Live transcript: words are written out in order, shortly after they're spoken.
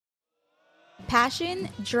Passion,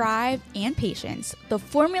 drive, and patience, the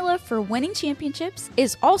formula for winning championships,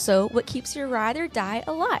 is also what keeps your ride or die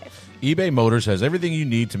alive. eBay Motors has everything you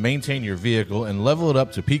need to maintain your vehicle and level it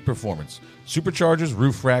up to peak performance. Superchargers,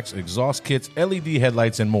 roof racks, exhaust kits, LED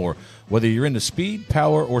headlights, and more. Whether you're into speed,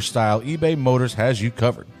 power, or style, eBay Motors has you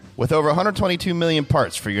covered. With over 122 million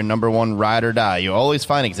parts for your number one ride or die, you'll always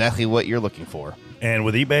find exactly what you're looking for. And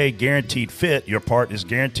with eBay Guaranteed Fit, your part is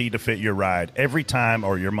guaranteed to fit your ride every time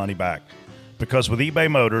or your money back. Because with eBay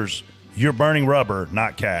Motors, you're burning rubber,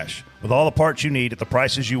 not cash. With all the parts you need at the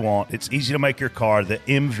prices you want, it's easy to make your car the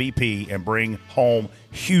MVP and bring home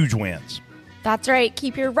huge wins. That's right.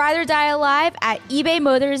 Keep your ride or die alive at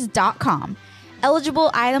ebaymotors.com.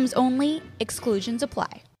 Eligible items only. Exclusions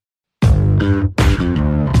apply.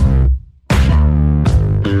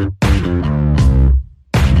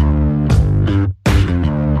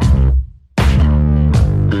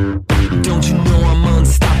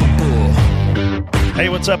 Hey,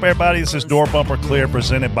 what's up, everybody? This is Door Bumper Clear,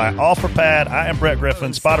 presented by OfferPad. I am Brett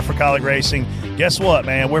Griffin, spotter for Colleague Racing. Guess what,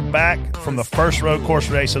 man? We're back from the first road course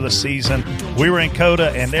race of the season. We were in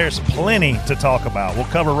COTA, and there's plenty to talk about. We'll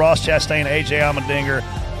cover Ross Chastain, AJ Allmendinger,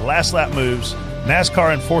 last lap moves,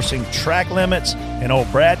 NASCAR enforcing track limits, and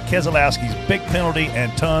old Brad Keselowski's big penalty,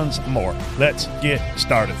 and tons more. Let's get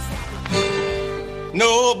started.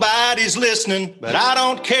 Nobody's listening, but I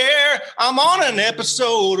don't care. I'm on an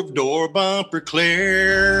episode of Door Bumper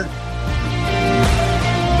Clear.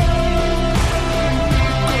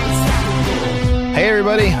 Hey,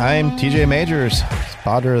 everybody. I'm TJ Majors,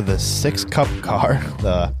 spotter of the 6 Cup car,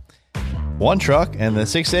 the 1 truck, and the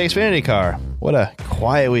 6A Xfinity car. What a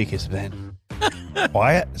quiet week it's been.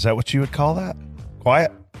 Quiet? Is that what you would call that?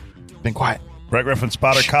 Quiet? Been quiet. Brett Griffin,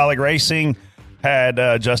 spotter, Colleague Racing. Had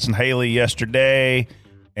Justin Haley yesterday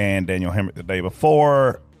and Daniel Hemrick the day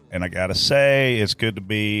before. And I got to say, it's good to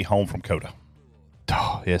be home from COTA.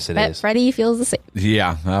 Oh, yes, it Bet is. Freddie feels the same.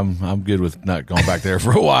 Yeah, I'm good with not going back there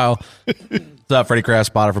for a while. What's up, Freddie Kraft,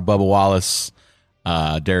 spotter for Bubba Wallace,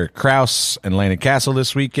 Derek Kraus, and Landon Castle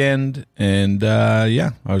this weekend. And, I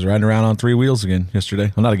was riding around on 3 wheels again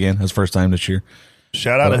yesterday. Well, not again. That's the first time this year.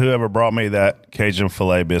 Shout out to whoever brought me that Cajun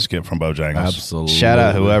filet biscuit from Bojangles. Absolutely. Shout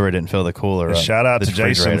out whoever didn't fill the cooler up. Shout out the to Jason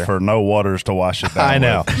refrigerator. for no waters to wash it down. I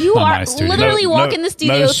know. with. You are nice, dude. literally walking the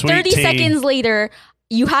studio, no sweet 30 tea. seconds later,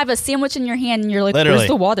 you have a sandwich in your hand, and you're like, Literally. where's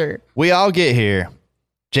the water? We all get here.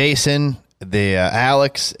 Jason, the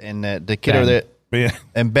Alex, and the kid over there, Yeah.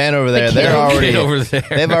 and Ben over there. kid. They're already Kid over there.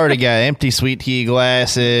 They've already got empty sweet tea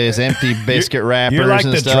glasses, empty biscuit wrappers, You're like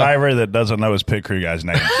and the stuff. driver that doesn't know his pit crew guy's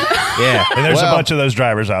name. Yeah, And there's Well, a bunch of those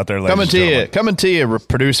drivers out there, ladies coming and to you, gentlemen.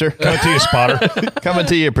 producer, Coming to you, spotter. coming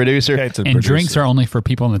to you, producer. Okay, to And produce drinks it. are only for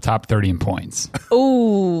people in the top 30 in points.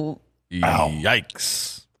 Ooh.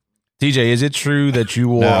 Yikes. TJ, is it true that you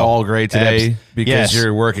wore No. all gray today because Yes.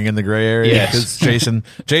 you're working in the gray area? Yes. Because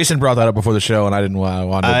Jason brought that up before the show, and I didn't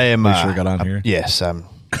want to I am make sure it got on here. Yes, I'm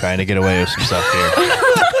trying to get away with some stuff here.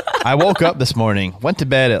 I woke up this morning, went to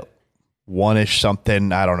bed at 1-ish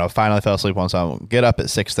something. I don't know. Finally fell asleep on something. Get up at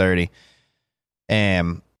 6:30,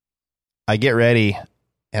 and I get ready,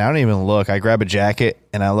 and I don't even look. I grab a jacket,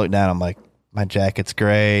 and I look down. I'm like, my jacket's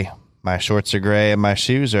gray, my shorts are gray, and my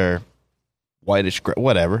shoes are whitish gray,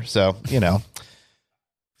 whatever. So,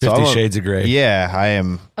 50 Shades of Gray. Yeah, I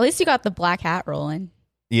am. At least you got the black hat rolling.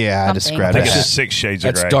 Yeah, I Something. described I it. think it's just 6 shades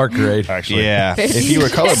That's of gray. dark gray. Actually. Yeah, if you were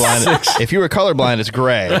colorblind, it's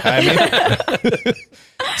gray. I mean,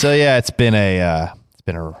 so yeah, it's been a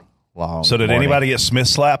long. So did morning. anybody get Smith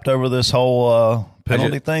slapped over this whole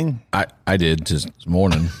penalty thing? I did just this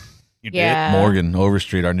morning. You Yeah. Morgan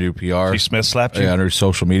Overstreet, our new PR, did? He Smith slapped you? our new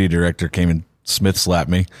social media director, came and Smith slapped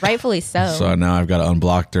me. Rightfully so. So now I've got to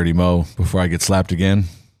unblock Dirty Mo before I get slapped again.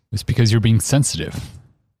 It's because you're being sensitive.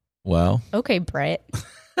 Well, Okay, Brett.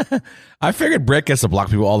 I figured Brett gets to block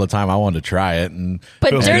people all the time. I wanted to try it, and But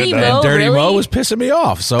Feels Dirty good, Mo, and Dirty really? Mo was pissing me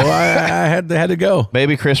off, so I had to go.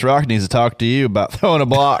 Maybe Chris Rock needs to talk to you about throwing a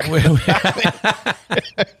block.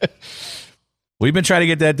 We've been trying to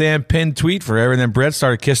get that damn pinned tweet forever, and then Brett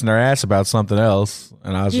started kissing our ass about something else,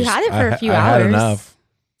 and I was You just, had it for a few I had hours. enough.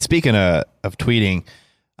 Speaking of tweeting,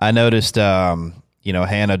 I noticed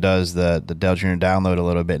Hannah does the Dell Jr. download a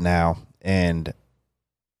little bit now, and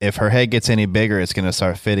if her head gets any bigger, it's going to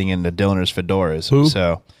start fitting into Dillner's fedoras. Who?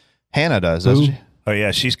 So Hannah does, doesn't she? Oh, yeah,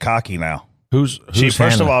 she's cocky now. Who's First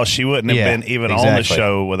Hannah? of all, she wouldn't have Yeah, been even on the exactly.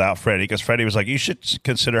 show without Freddie, because Freddie was like, you should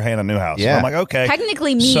consider Hannah Newhouse. Yeah. I'm like, okay.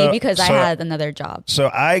 Technically me, So- because I so- had another job. So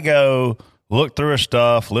I go look through her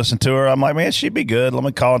stuff, listen to her. I'm like, man, she'd be good. Let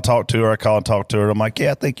me call and talk to her. I call and talk to her. I'm like,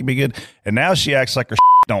 yeah, I think you'd be good. And now she acts like her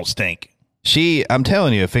don't stink. I'm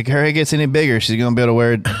telling you, if her gets any bigger, she's going to be able to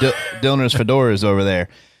wear Dillner's fedoras over there.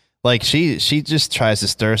 Like, she just tries to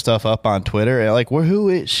stir stuff up on Twitter. And like, who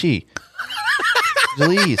is she?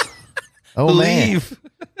 Please. Oh, Believe. man.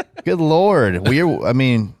 Good Lord. We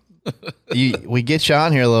get you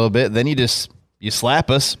on here a little bit, then you slap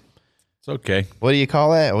us. It's okay. What do you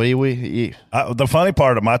call that? The funny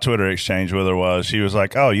part of my Twitter exchange with her was she was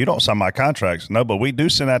like, "Oh, you don't sign my contracts." No, but we do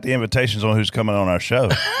send out the invitations on who's coming on our show.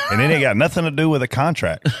 And it ain't got nothing to do with a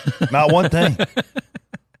contract. Not one thing.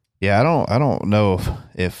 Yeah, I don't know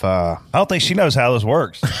if I don't think she knows how this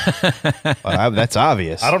works. that's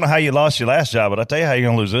obvious. I don't know how you lost your last job, but I'll tell you how you're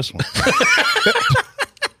going to lose this one.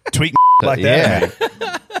 Tweet like that.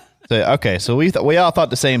 Yeah. Okay, so we all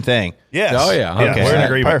thought the same thing. Yes. Oh, yeah. Okay, we're in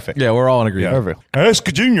agreement. Perfect. Yeah, we're all in agreement. Perfect. Ask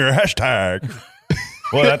a Junior hashtag.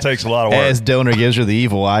 Well, that takes a lot of work. As Dillner gives her the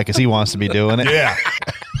evil eye because he wants to be doing it. Yeah.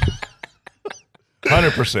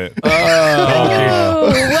 100%. Oh,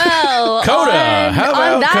 well. Coda. How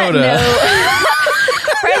about on that Coda?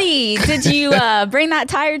 note, Freddie, did you bring that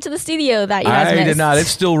tire to the studio that you guys I missed? did not. It's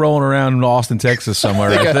still rolling around in Austin, Texas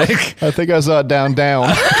somewhere, I think. I think I saw it down.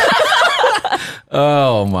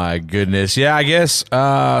 Oh, my goodness. Yeah, I guess.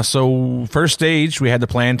 So first stage, we had the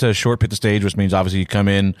plan to short pit the stage, which means obviously you come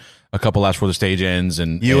in a couple laps before the stage ends.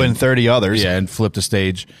 And 30 others. Yeah, and flip the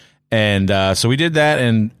stage. And so we did that,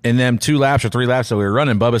 and in them 2 laps or 3 laps that we were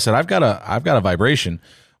running, Bubba said, I've got a vibration,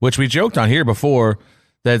 which we joked on here before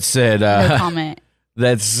that said... No comment.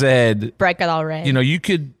 That said... Brett got all red. You know, you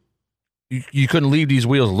couldn't leave these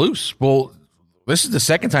wheels loose. Well, this is the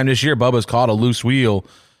second time this year Bubba's caught a loose wheel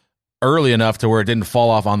early enough to where it didn't fall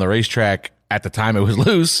off on the racetrack at the time it was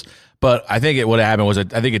loose. But I think what happened was I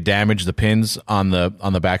think it damaged the pins on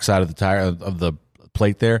the backside of the tire of the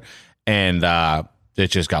plate there, and it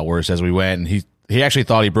just got worse as we went. And he actually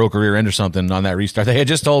thought he broke a rear end or something on that restart. They had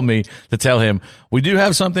just told me to tell him, we do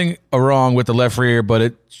have something wrong with the left rear, but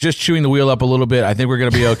it's just chewing the wheel up a little bit. I think we're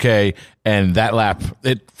going to be okay. And that lap,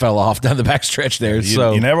 it fell off down the back stretch there.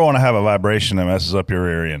 You never want to have a vibration that messes up your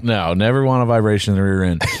rear end. No, never want a vibration in the rear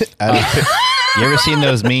end. You ever seen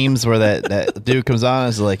those memes where that dude comes on and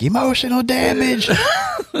is like, emotional damage?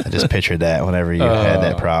 I just pictured that whenever you had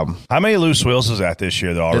that problem. How many loose wheels is that this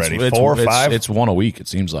year, though, already? It's 4 or 5? It's 1 a week, it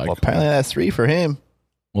seems like. Well, apparently that's 3 for him.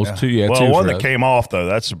 Well, it's 2, yeah. Well, 2 one for that us. came off, though,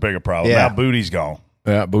 that's a bigger problem. Yeah. Now Booty's gone.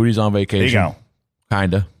 Yeah, Booty's on vacation. He gone.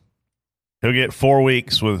 Kinda. He'll get 4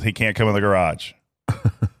 weeks with he can't come in the garage.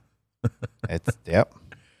 Yep.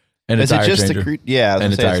 And a Is it tire just changer. yeah, I was And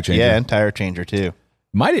gonna a say tire it's- changer. Yeah, and tire changer too.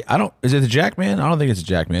 Is it the Jackman? I don't think it's a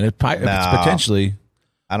Jackman. It's potentially.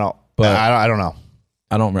 I don't. But- I don't know.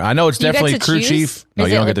 I don't remember. I know it's Do you get definitely to crew choose? chief. No, Is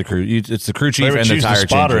you it don't like- get the crew. It's the crew chief They would and the choose tire the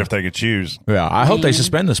spotter changer. if they could choose. Yeah, I hope they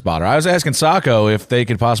suspend the spotter. I was asking Sacco if they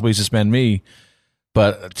could possibly suspend me,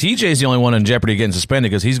 but TJ's the only one in jeopardy of getting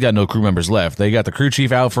suspended because he's got no crew members left. They got the crew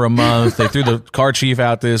chief out for a month. They threw the car chief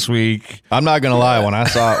out this week. I'm not gonna lie. When I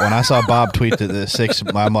saw Bob tweet the 6,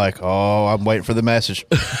 I'm like, oh, I'm waiting for the message.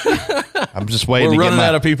 I'm just waiting. We're to running get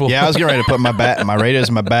out of people. Yeah, I was getting ready to put my radios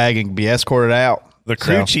in my bag and be escorted out. The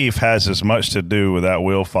crew So- chief has as much to do with that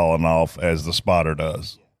wheel falling off as the spotter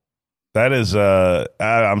does. That is,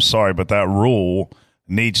 I'm sorry, but that rule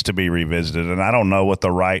needs to be revisited. And I don't know what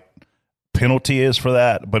the right penalty is for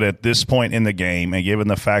that. But at this point in the game, and given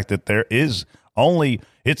the fact that there is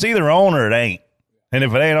it's either on or it ain't. And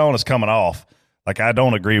if it ain't on, it's coming off. Like, I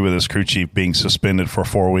don't agree with this crew chief being suspended for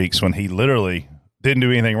 4 weeks when he literally didn't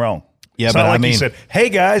do anything wrong. Yeah, it's but not I like mean- he said, hey,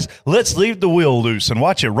 guys, let's leave the wheel loose and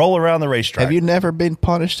watch it roll around the racetrack. Have you never been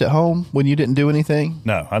punished at home when you didn't do anything?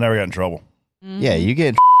 No, I never got in trouble. Yeah, you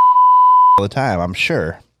get all the time. I'm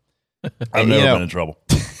sure. I've never been in trouble.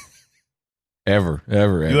 Ever.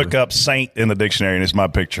 You look up saint in the dictionary and it's my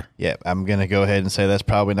picture. Yeah, I'm gonna go ahead and say that's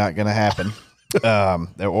probably not gonna happen.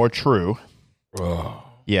 Or true.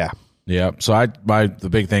 Yeah. Yeah. So the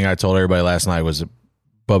big thing I told everybody last night was that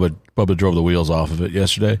Bubba drove the wheels off of it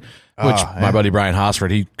yesterday. Which my buddy Brian Hosford,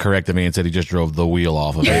 he corrected me and said he just drove the wheel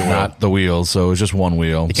off of it, not the wheels. So it was just one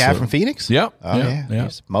wheel. The guy from Phoenix? Yep. Oh, yeah.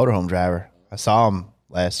 He's a motorhome driver. I saw him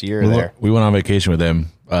last year there. We went on vacation with them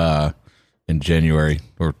in January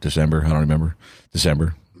or December. I don't remember.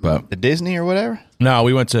 December. But The Disney or whatever? no,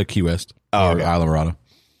 we went to Key West or okay. Isla Mirada.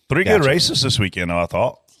 3 good races this weekend, though, I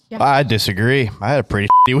thought. I disagree. I had a pretty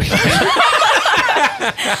weekend.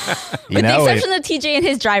 With the exception of TJ and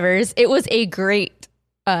his drivers, it was a great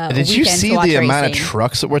did you weekend see to watch the amount of racing.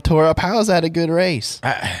 trucks that were tore up? How is that a good race?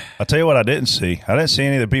 I'll tell you what I didn't see. I didn't see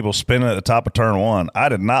any of the people spinning at the top of turn 1. I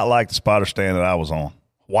did not like the spotter stand that I was on.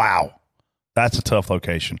 Wow. That's a tough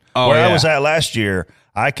location. Where I was at last year,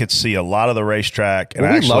 I could see a lot of the racetrack. And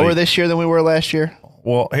Were we actually, lower this year than we were last year?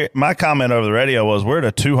 Well, my comment over the radio was we're at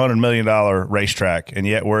a $200 million racetrack, and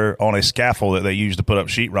yet we're on a scaffold that they use to put up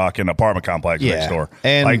sheetrock in an apartment complex next door.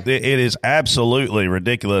 And like it is absolutely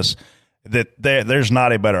ridiculous that there's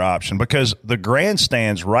not a better option, because the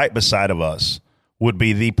grandstands right beside of us would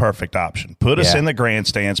be the perfect option. Put us in the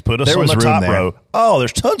grandstands, put us on the top row. Oh,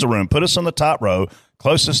 there's tons of room. Put us on the top row,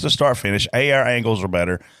 closest to start finish. Our angles are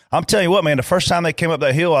better. I'm telling you what, man, the first time they came up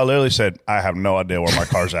that hill, I literally said, I have no idea where my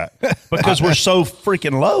car's at, because we're so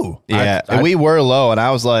freaking low. Yeah, and we were low, and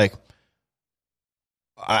I was like,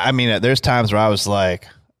 I mean, there's times where I was like,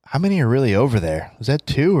 how many are really over there? Is that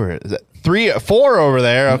 2 or is that 3 or 4 over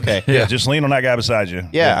there? Okay. Yeah, just lean on that guy beside you.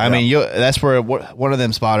 Yeah, I mean, that's where one of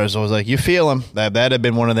them spotters was like, you feel him. That had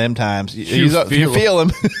been one of them times. You feel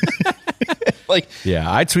him. Like, yeah,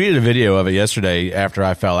 I tweeted a video of it yesterday after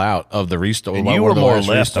I fell out of the restore. And you were more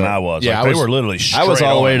left than I was. Yeah, like, they were literally straight I was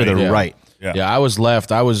all the way to the right. Yeah, I was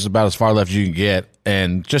left. I was about as far left as you can get,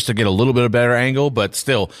 and just to get a little bit of better angle. But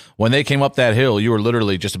still, when they came up that hill, you were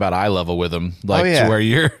literally just about eye level with them, like to where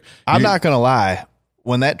you're. I'm not gonna lie.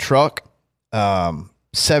 When that truck,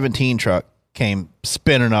 17 truck, came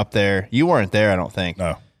spinning up there, you weren't there, I don't think.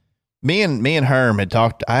 No. Me and Herm had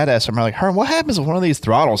talked. I had asked him, like, Herm, what happens if one of these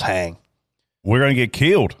throttles hang? We're gonna get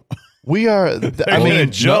killed. We are. I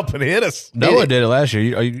mean, jump and hit us. Noah did it last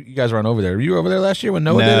year. You guys weren't over there. Were you over there last year when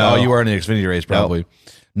Noah did it? Oh, you were in the Xfinity race probably.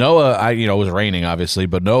 Noah, it was raining obviously,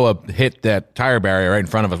 but Noah hit that tire barrier right in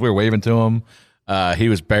front of us. We were waving to him. He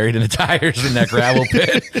was buried in the tires in that gravel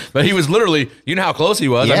pit, but he was literally. You know how close he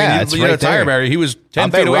was. Yeah, I mean, it's you had right a tire there. barrier. He was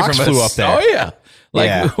 10 bet feet away rocks from flew us. up there. Oh yeah.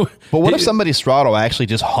 Like, But what if somebody's throttle actually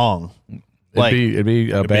just hung? Like, it'd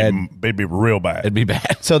be bad. It'd be real bad. It'd be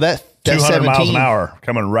bad. so that 200 miles 17 an hour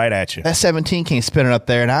coming right at you. That 17 came spinning up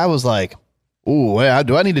there, and I was like, "Ooh,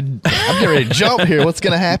 do I need to? I'm getting ready to jump here. What's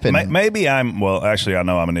going to happen?" Maybe actually, I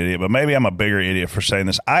know I'm an idiot, but maybe I'm a bigger idiot for saying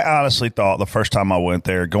this. I honestly thought the first time I went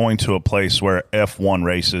there, going to a place where F1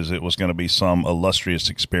 races, it was going to be some illustrious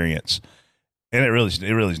experience, and it really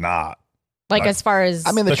is not. Like as far as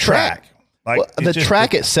I mean, the track. Like the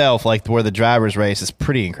track itself, like where the drivers race, is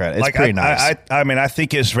pretty incredible. It's pretty nice. I mean, I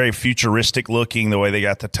think it's very futuristic looking the way they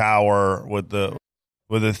got the tower with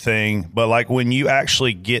the thing. But like when you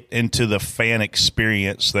actually get into the fan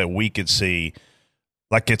experience that we could see,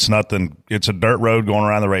 like it's nothing. It's a dirt road going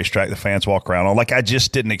around the racetrack. The fans walk around on. Like I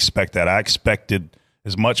just didn't expect that. I expected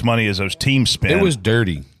as much money as those teams spend. It was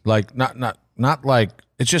dirty. Like not like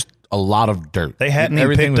it's just a lot of dirt. They hadn't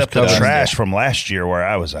even picked up the trash from last year where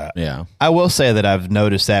I was at. Yeah. I will say that I've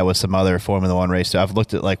noticed that with some other Formula One races. I've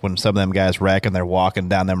looked at like when some of them guys wreck and they're walking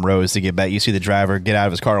down them roads to get back. You see the driver get out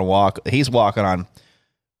of his car and walk. He's walking on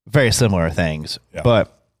very similar things. Yeah.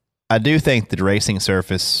 But I do think the racing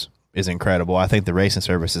surface is incredible. I think the racing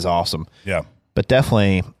surface is awesome. Yeah. But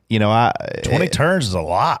definitely, 20 turns is a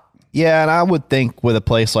lot. Yeah, and I would think with a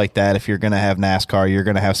place like that, if you're going to have NASCAR, you're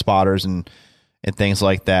going to have spotters and things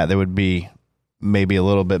like that. There would be maybe a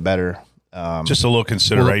little bit better. Just a little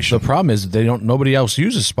consideration. Well, the problem is nobody else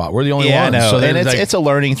uses spot. We're the only ones. So and it's a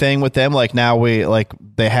learning thing with them. Like now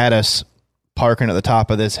they had us parking at the top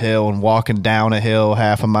of this hill and walking down a hill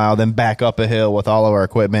half a mile, then back up a hill with all of our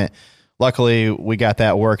equipment. Luckily, we got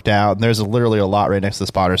that worked out. And there's literally a lot right next to the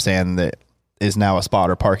spotter stand that is now a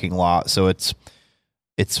spotter parking lot. So it's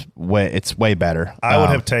way better. I would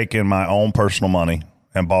have taken my own personal money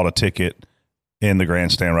and bought a ticket in the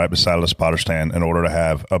grandstand right beside the spotter stand in order to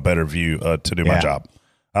have a better view to do my job.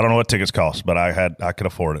 I don't know what tickets cost, but I could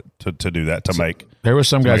afford it to do that, make. There were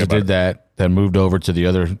some guys that did that moved over to the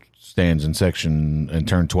other stands in section and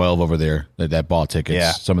turned 12 over there that bought tickets.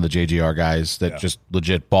 Yeah. Some of the JGR guys that just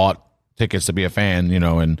legit bought tickets to be a fan,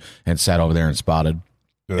 and sat over there and spotted.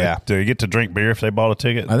 Do you get to drink beer if they bought a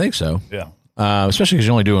ticket? I think so. Yeah. Especially because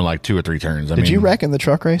you're only doing like 2 or 3 turns. Did you wreck in the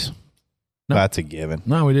truck race? No. That's a given.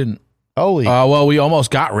 No, we didn't. Holy. Well, we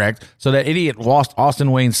almost got wrecked. So that idiot lost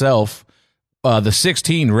Austin Wayne Self. The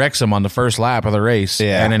 16 wrecks him on the first lap of the race.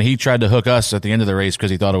 Yeah. And then he tried to hook us at the end of the race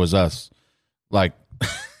because he thought it was us. Like,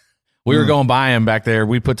 we were going by him back there.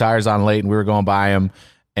 We put tires on late and we were going by him.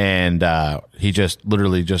 And he just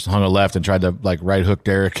literally just hung a left and tried to like right hook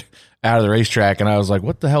Derek out of the racetrack. And I was like,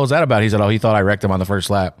 what the hell is that about? He said, he thought I wrecked him on the first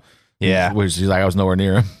lap. Yeah. Which he's like, I was nowhere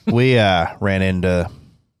near him. We ran into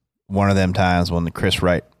one of them times when Chris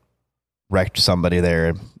Wright wrecked somebody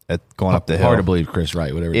there going up the hill. Hard to believe Chris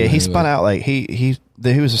Wright, whatever. Yeah, he spun out like he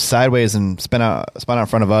was sideways and spun out in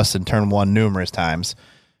front of us and turned one numerous times.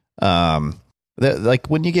 Like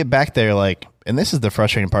when you get back there, like, and this is the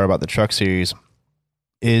frustrating part about the truck series,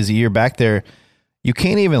 is you're back there, you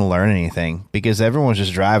can't even learn anything because everyone's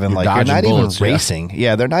just driving. Like, you're not bullets, even racing.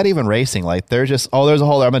 Yeah, they're not even racing. Like, they're just, oh, there's a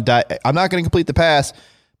hole there. I'm going to die. I'm not going to complete the pass,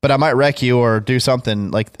 but I might wreck you or do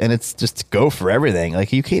something. Like, and it's just go for everything.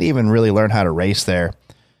 Like, you can't even really learn how to race there,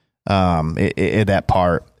 that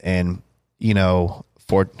part. And, you know,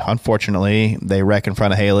 unfortunately, they wreck in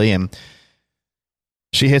front of Haley, and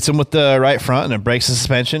she hits him with the right front, and it breaks the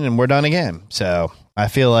suspension, and we're done again. So I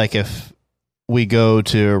feel like if we go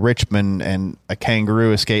to Richmond and a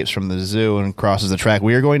kangaroo escapes from the zoo and crosses the track,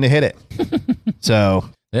 we are going to hit it. So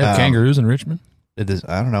They have kangaroos in Richmond? it is,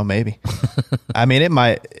 I don't know, maybe. I mean, it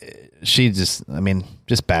might.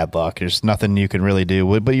 Just bad luck. There's nothing you can really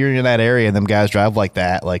do. But you're in that area, and them guys drive like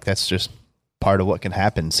that. Like, that's just part of what can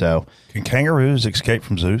happen. So, Can kangaroos escape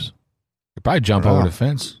from zoos? They probably jump over the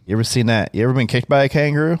fence. you ever seen that? You ever been kicked by a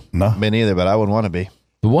kangaroo? No. Me neither, but I would want to be.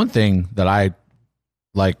 The one thing that I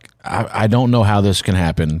don't know how this can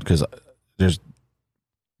happen because there's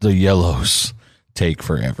the yellows take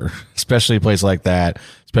forever, especially a place like that,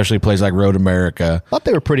 especially a place like Road America. I thought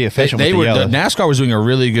they were pretty efficient with the yellow. NASCAR was doing a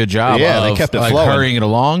really good job Yeah, of they kept it like flowing. hurrying it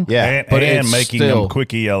along. Yeah. but and it's making still- them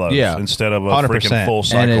quickie yellows instead of a 100%. freaking full And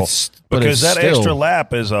cycle. but Because it's that still- extra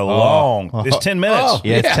lap is a long. It's 10 minutes.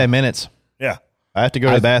 Yeah, it's 10 minutes. Yeah. I have to go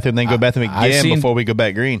to the bathroom, then go to the bathroom I've again seen- before we go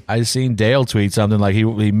back green. I seen Dale tweet something like he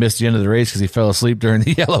missed the end of the race because he fell asleep during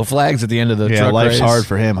the yellow flags at the end of the Yeah, truck life's race. hard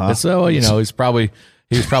for him, huh? But so, he was probably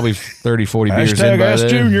 30, 40 beers in Hashtag by Ask then.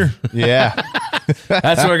 Junior. Yeah.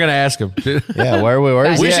 That's what we're going to ask him. Yeah, where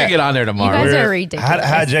is we he should at? get on there You tomorrow. guys are ridiculous.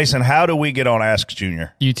 Hi, Jason. How do we get on Ask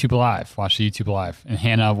Junior? YouTube Live. Watch the YouTube Live. And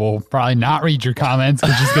Hannah will probably not read your comments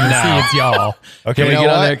because she's going to see it's y'all. Okay, You we know get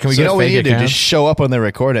on what? there? Can we So get a what we fake need to do? account? Just show up on the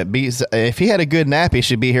record. If he had a good nap, he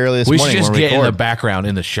should be here early this We morning. should just when we get in the record. background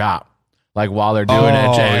in the shop. Like while they're doing Oh,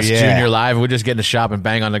 it, Ask yeah. Junior Live, we just get in the shop and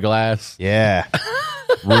bang on the glass. Yeah.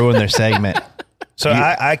 Ruin their segment. So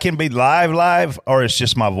I can be live, or it's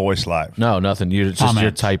just my voice live? No, nothing. It's just Comment.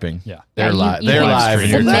 you're typing. Yeah. They're Yeah, live. you They're can live. And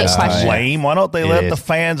you're submit typing. questions. Lame. Why don't they It let is. the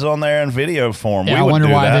fans on there in video form? Yeah, We I would wonder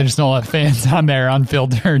do why that. they just don't let fans on there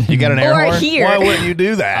unfiltered. You got an air Or horn? here. Why wouldn't you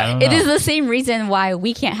do I that? don't It know. is the same reason why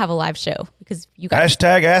we can't have a live show because you guys.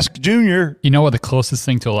 Hashtag Ask Junior. You know what the closest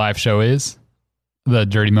thing to a live show is? The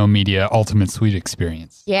Dirty Mo Media Ultimate Suite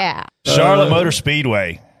Experience. Yeah. Charlotte Motor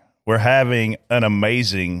Speedway. We're having an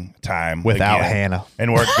amazing time Without again. Hannah.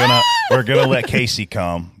 and we're gonna let Casey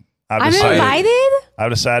come. I'm invited?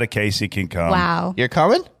 I've decided Casey can come. Wow. You're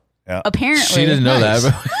coming? Apparently. She didn't know Nice.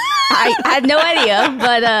 that. I had no idea,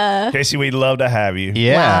 but Casey, we'd love to have you.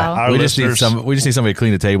 Yeah. Wow. Our we just need listeners, we just need somebody to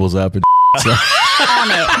clean the tables up. And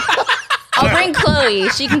on it. I'll bring Chloe.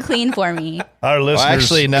 She can clean for me. our listeners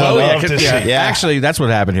actually, no. would Chloe, love to see. Yeah. Actually, that's what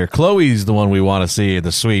happened here. Chloe's the one we want to see in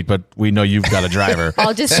the suite, but we know you've got a driver.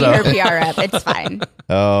 I'll just be her PR rep. It's fine.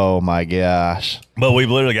 Oh, my gosh. But we've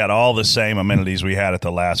literally got all the same amenities we had at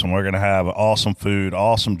the last one. We're going to have awesome food,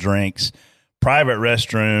 awesome drinks, private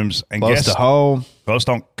restrooms, and Close to home. Close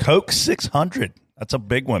on Coke 600. That's a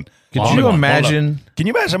big one. Could Hold you on, hold imagine? up. Can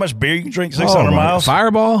you imagine how much beer you can drink 600 Oh, my- miles?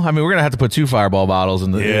 Fireball? I mean, we're gonna have to put 2 Fireball bottles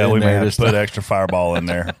in the. Yeah, in we may there have this to put time. extra Fireball in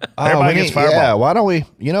there. Oh, Everybody we gets need- Fireball. Yeah, why don't we?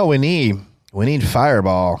 We need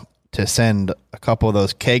Fireball to send a couple of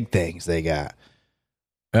those keg things they got.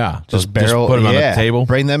 Yeah, Just barrel. put them on yeah, the table.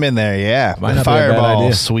 Bring them in there. Yeah, Might the not be a bad Fireball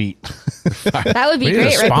idea. sweet. That would be We need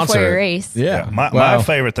great to right sponsor before it. your race. Yeah, My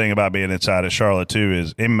favorite thing about being inside of Charlotte too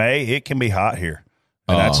is in May it can be hot here,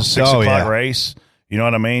 and that's a 6 o'clock yeah. race. You know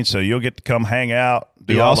what I mean? So you'll get to come hang out,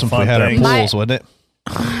 do Be all awesome the if we fun had our things. pools, wouldn't it?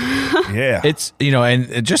 Yeah, It's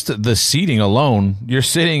and just the seating alone. You're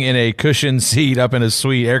sitting in a cushioned seat up in a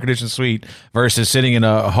suite, air conditioned suite, versus sitting in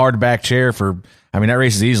a hardback chair for. I mean, that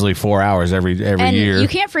race is easily 4 hours every And year. you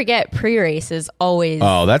can't forget pre-race is always.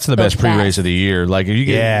 Oh, that's the best pre-race of the year. Like if you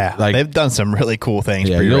get, Yeah, like they've done some really cool things.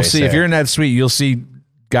 yeah, pre-race you'll see if there. you're in that suite, you'll see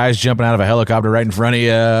guys jumping out of a helicopter right in front of you,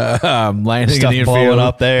 landing Stuff in the blowing infield.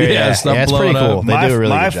 up there. Yeah, stuff it's blowing pretty cool. up. They do a really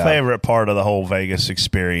my good job. favorite part of the whole Vegas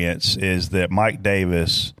experience is that Mike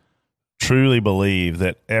Davis truly believed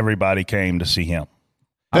that everybody came to see him.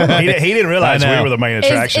 He didn't realize I we know. were the main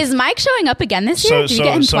attraction. Is Mike showing up again this So- year? Did you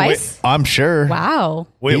get him so we- twice? I'm sure. Wow.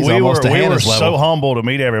 We He's were almost to Hannah's so level. humble to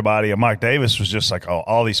meet everybody, and Mike Davis was just like, "Oh,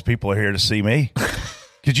 all these people are here to see me."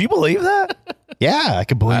 Could you believe that? Yeah, I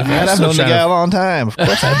could believe I'm that. I've still known the trying guy to- a long time. Of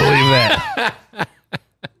course, I believe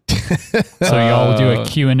that. So y'all will do a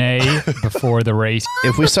Q&A before the race.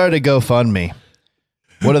 If we started a GoFundMe,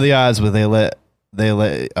 what are the odds would they let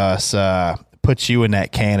us put you in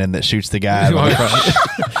that cannon that shoots the guy?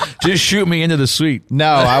 Just shoot me into the suite. No,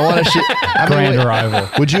 I want to shoot. Grand arrival.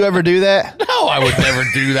 Would you ever do that? No, I would never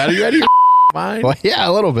do that. Are you ready? mine? Well, yeah,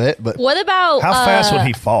 a little bit, but What about How fast would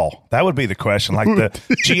he fall? That would be the question. Like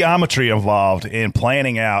the geometry involved in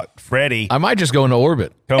planning out Freddie I might just go into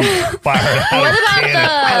orbit. come fire it out What of a about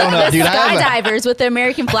cannon. don't know, the dude. I have a- skydivers with the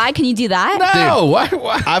American flag? Can you do that? No, why?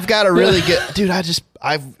 I've got a really good dude. I just No,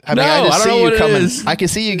 I I just don't know see what you it coming. is. I can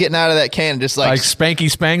see you getting out of that cannon, just Like Spanky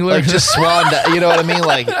Spangler? like just swan dive. You know what I mean?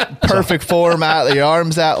 Like perfect form out, your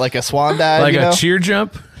arms out like a swan dive. like you a know? cheer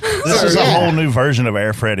jump? This is a whole new version of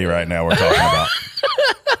Air Freddy right now we're talking about.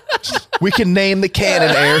 We can name the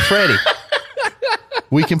cannon Air Freddy.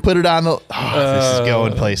 We can put it on the. Oh, this is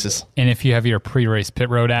going places. And if you have your pre-race pit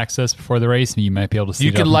road access before the race, you might be able to see You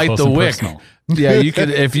it can up light close the and wick. personal. Yeah, you could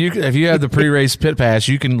if you have the pre-race pit pass,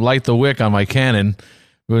 you can light the wick on my cannon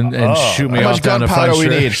and shoot me How off much down the gunpowder front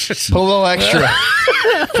we need? stretch. Put a little extra.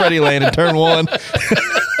 Freddie Lane in turn 1.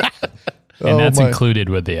 And that's my- included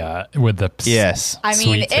with the Yes. I mean,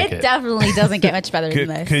 sweet it ticket. definitely doesn't get much better than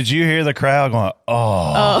this. Could you hear the crowd going,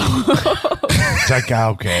 oh. It's like,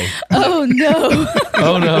 okay. Oh no!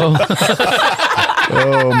 Oh no!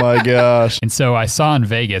 Oh my gosh. And so I saw in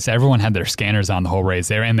Vegas, everyone had their scanners on the whole race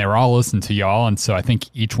there, and they were all listening to y'all. And so I think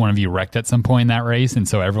each one of you wrecked at some point in that race, and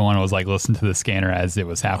so everyone was like listening to the scanner as it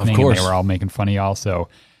was happening, and course. they were all making fun of y'all. So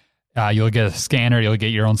you'll get a scanner, you'll get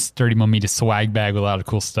your own Sturdy Momita swag bag with a lot of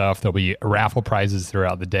cool stuff. There'll be raffle prizes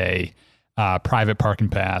throughout the day, private parking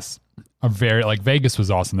pass. Vegas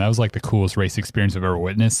was awesome. That was like the coolest race experience I've ever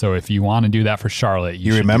witnessed. So if you want to do that for Charlotte,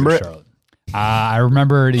 you should remember do it? Charlotte. I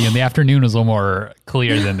remember the afternoon was a little more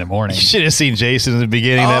clear than the morning. You should have seen Jason in the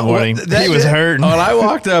beginning that morning. He was hurting. When I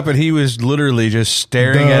walked up and he was literally just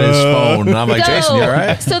staring at his phone, and I'm like, Jason, you all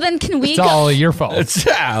right? So then, can we? It's all your fault.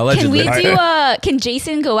 Yeah, Can we allegedly. do Can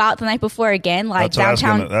Jason go out the night before again, like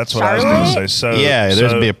downtown? That's what I was going to say. So Yeah,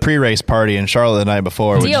 there's be a pre-race party in Charlotte the night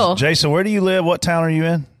before. which- Deal. Jason, where do you live? What town are you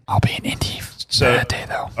in? I'll be in Indy that day,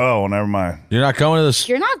 though. Oh, never mind. You're not going to this.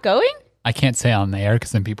 You're not going? I can't say on the air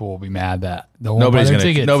because then people will be mad that they'll Nobody's buy their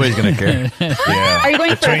gonna. tickets. Nobody's gonna care. Yeah. Are you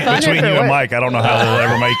going for between fun or between for you and work? Mike, I don't know how they'll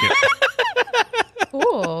ever make it.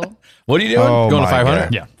 Cool. What are you doing? Oh, Going to my 500?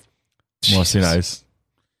 God. Yeah. Must be nice.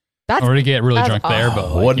 That's Or to get really That's drunk there,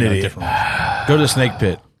 but like, What an you know, idiot. different ones. Go to the snake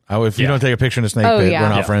pit. If you Yeah. don't take a picture in the snake Oh, pit, yeah. we're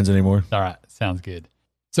not Yeah. friends anymore. All right. Sounds good.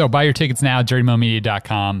 So buy your tickets now at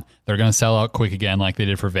dirtymomedia.com. They're going to sell out quick again like they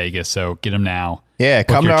did for Vegas. So get them now. Yeah, Book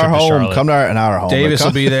come to your our trip to home. Charlotte. Come to our home. Davis But will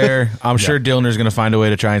come- be there. I'm sure Dillner's going to find a way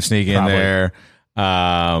to try and sneak in Probably. there.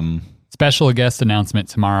 Special guest announcement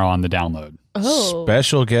tomorrow on the download. oh.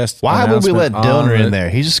 Special guest. Why would we let announcement Dillner on in the- there?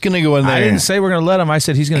 He's just going to go in there. I didn't say we're going to let him. I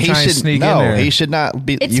said he's going to he try and should sneak no. in there. He should not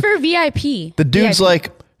be. It's for VIP. The dude's VIP.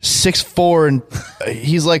 like 6'4", and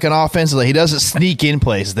he's like an offensive. He doesn't sneak in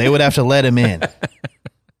places. They would have to let him in.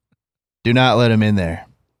 Do not let him in there.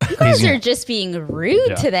 You guys He's- are just being rude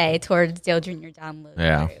Yeah. today towards Dale Jr. download.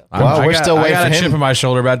 Yeah. Well, we're still I waiting got for a chip him. in my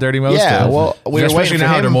shoulder about Dirty Mo Yeah, still. well, we were Especially waiting for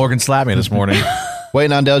now him. that Morgan slapped me this morning.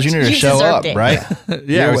 Waiting on Dale Jr. to You show deserved up, it. right?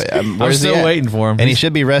 Yeah, I was, Where's I'm he still at? waiting for him. And he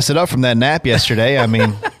should be rested up from that nap yesterday. I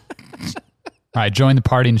mean, All right. Join the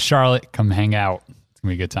party in Charlotte. Come hang out. It's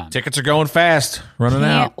going to be a good time. Tickets are going fast, running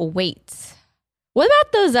out. Can't wait. What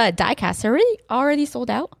about those diecasts? Are they already sold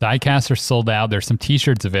out? Diecasts are sold out. There's some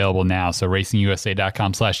t-shirts available now. So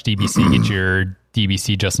racingusa.com/DBC. Get your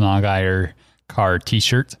DBC Justin Allgaier car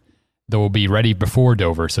t-shirt. That will be ready before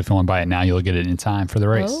Dover. So if you want to buy it now, you'll get it in time for the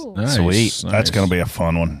race. Oh. Nice, Sweet. nice. That's going to be a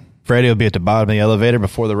fun one. Freddie will be at the bottom of the elevator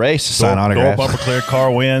before the race to sign Door autographs. bumper clear,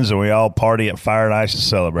 car wins, and we all party at Fire and Ice to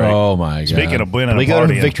celebrate. Oh, my God. Speaking of winning, Do we and go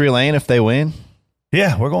to partying, Victory Lane if they win?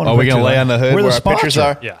 yeah, we're going. To Are we Victory going to lay Lane. on the hood We're where the our pictures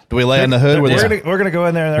sponsor. are? Yeah. Do we lay on the hood? We're Where going to go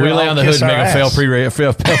in there. And they're We gonna lay all on the hood kiss and make our a fail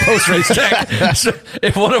ass. post race check. So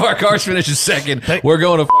if one of our cars finishes second, we're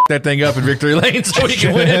going to f that thing up in Victory Lane so we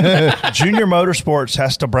can win. Junior Motorsports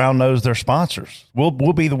has to brown nose their sponsors. We're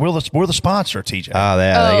the sponsor, TJ. Oh,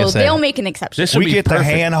 yeah. I Oh, guess they'll make an exception. This would we be get perfect.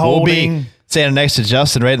 the hand We'll holding. be standing next to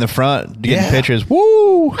Justin right in the front, getting Yeah. pictures.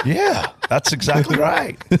 Woo! Yeah, that's exactly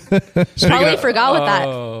right. Probably forgot what that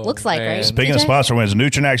looks like, man. right? Speaking of TJ? sponsor wins,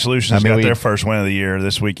 Nutrinac Solutions I mean, got we- their first win of the year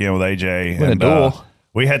this weekend with AJ. Win a duel.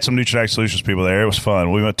 We had some Nutrinac Solutions people there. It was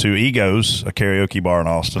fun. We went to Egos, a karaoke bar in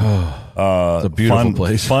Austin. It's a beautiful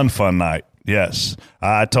place. Fun night. Yes.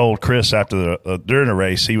 I told Chris after during the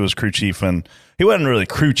race, he was crew chiefing. He wasn't really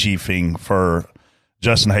crew chiefing for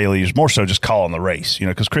Justin Haley. He was more so just calling the race,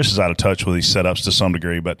 because Chris is out of touch with these setups to some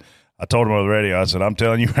degree. But I told him on the radio, I said, I'm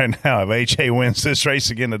telling you right now, if AJ wins this race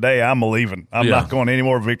again today, I'm leaving. I'm Yeah. not going to any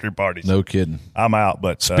more victory parties. No kidding. I'm out.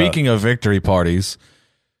 But Speaking of victory parties,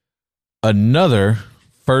 another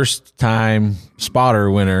first-time spotter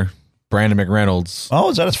winner Brandon McReynolds.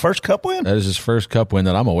 Oh, is that his first Cup win? That is his first Cup win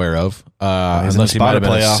that I'm aware of. He's in Unless the he might have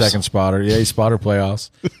been spotter a playoffs. second spotter. Yeah, he's spotter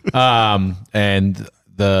playoffs. And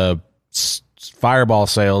the Fireball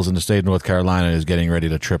sales in the state of North Carolina is getting ready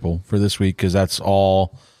to triple for this week because that's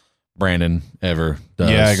all Brandon ever does.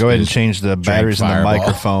 Yeah, go ahead and is change the batteries in the Fireball.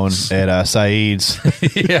 microphone at Saeed's.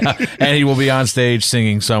 Yeah, and he will be on stage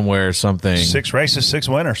singing somewhere something. 6 races, 6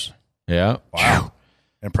 winners. Yeah. Wow.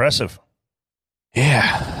 Impressive.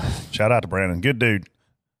 Yeah. Shout out to Brandon. Good dude.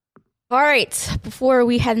 All right, before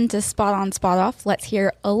we head into Spot On, Spot Off, let's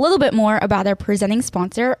hear a little bit more about our presenting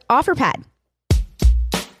sponsor, OfferPad.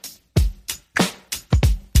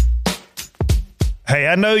 Hey,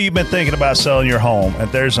 I know you've been thinking about selling your home, and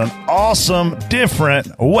there's an awesome,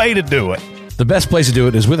 different way to do it. The best place to do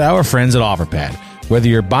it is with our friends at OfferPad. Whether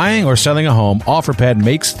you're buying or selling a home, OfferPad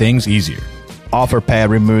makes things easier. OfferPad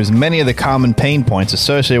removes many of the common pain points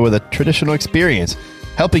associated with a traditional experience,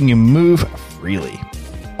 helping you move freely.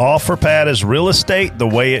 OfferPad is real estate the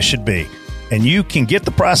way it should be, and you can get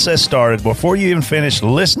the process started before you even finish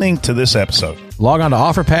listening to this episode. Log on to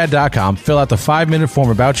OfferPad.com, fill out the 5-minute form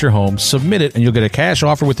about your home, submit it, and you'll get a cash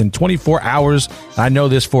offer within 24 hours. I know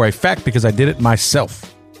this for a fact because I did it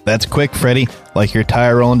myself. That's quick, Freddie, like your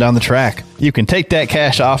tire rolling down the track. You can take that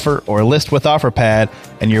cash offer or list with OfferPad,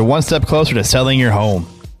 and you're one step closer to selling your home.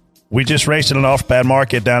 We just raced in an OfferPad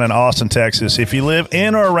market down in Austin, Texas. If you live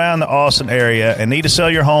in or around the Austin area and need to sell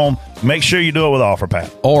your home, make sure you do it with OfferPad.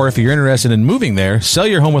 Or if you're interested in moving there, sell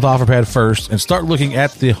your home with OfferPad first and start looking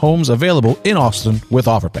at the homes available in Austin with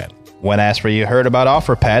OfferPad. When asked where you heard about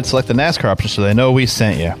OfferPad, select the NASCAR option so they know we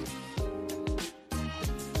sent you.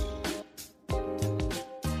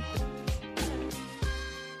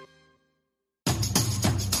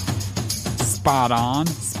 Spot on,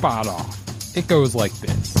 spot off. It goes like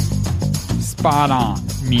this. Spot on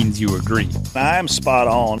means you agree. I'm spot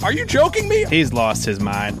on. Are you joking me? He's lost his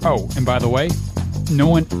mind. Oh, and by the way, no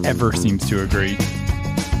one ever seems to agree.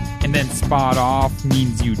 And then spot off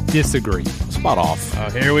means you disagree. Spot off.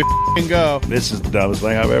 Oh, here we go. This is the dumbest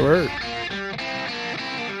thing I've ever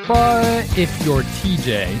heard. But if you're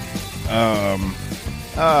TJ,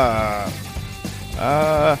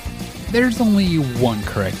 there's only one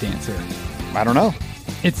correct answer. I don't know.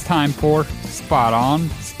 It's time for Spot On,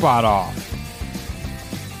 Spot Off.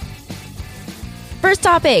 First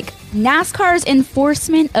topic, NASCAR's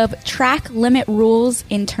enforcement of track limit rules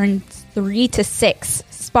in turns 3 to 6.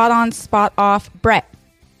 Spot on, spot off, Brett.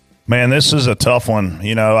 Man, this is a tough one.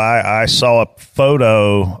 You know, I saw a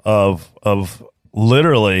photo of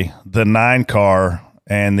literally the 9 car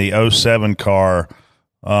and the 07 car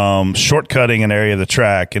shortcutting an area of the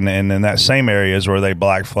track. And in that same area is where they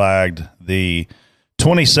black flagged the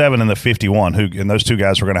 27 and the 51, and those two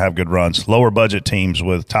guys were going to have good runs, lower budget teams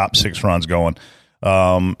with top 6 runs going.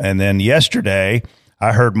 And then yesterday,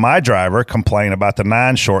 I heard my driver complain about the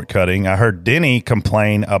 9 shortcutting. I heard Denny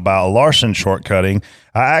complain about Larson shortcutting.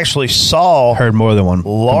 I actually saw Heard more than one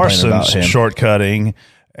Larson's complaint about him. shortcutting,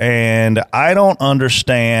 and I don't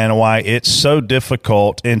understand why it's so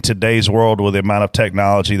difficult in today's world with the amount of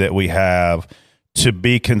technology that we have to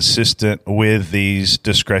be consistent with these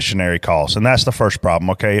discretionary calls. And that's the first problem,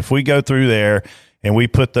 okay? If we go through there and we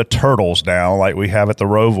put the turtles down like we have at the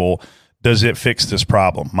Roval, does it fix this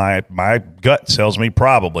problem? My gut tells me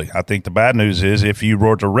probably. I think the bad news is if you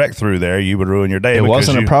were to wreck through there, you would ruin your day. It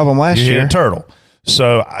wasn't a problem last you hit year. a turtle.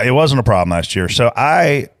 So it wasn't a problem last year. So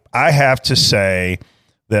I have to say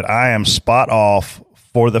that I am spot off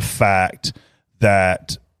for the fact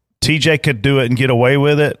that TJ could do it and get away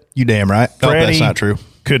with it. You damn right. Oh, Freddie that's not true.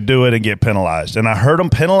 could do it and get penalized. And I heard them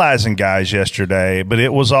penalizing guys yesterday, but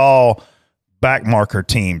it was all back marker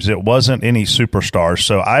teams. It wasn't any superstars.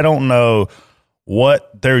 So I don't know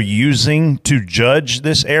what they're using to judge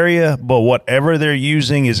this area, but whatever they're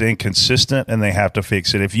using is inconsistent and they have to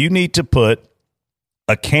fix it. If you need to put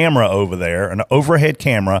a camera over there, an overhead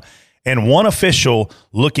camera, and one official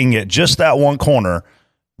looking at just that one corner,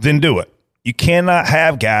 then do it. You cannot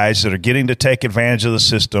have guys that are getting to take advantage of the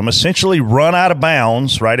system, essentially run out of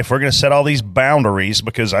bounds, right? If we're going to set all these boundaries,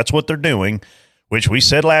 because that's what they're doing, which we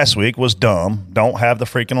said last week was dumb. Don't have the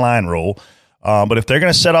freaking line rule. But if they're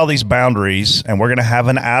going to set all these boundaries and we're going to have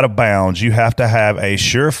an out of bounds, you have to have a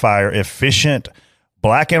surefire, efficient,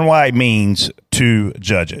 black and white means to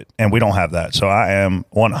judge it. And we don't have that. So I am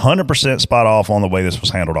 100% spot off on the way this was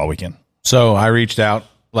handled all weekend. So I reached out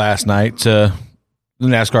last night to the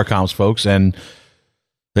NASCAR comms folks, and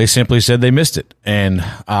they simply said they missed it. And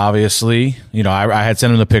obviously, you know, I had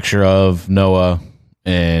sent them the picture of Noah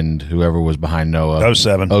and whoever was behind Noah.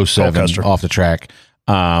 07 07 off the track.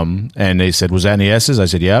 And they said, was that in the S's? I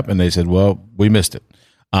said, yep. And they said, well, we missed it.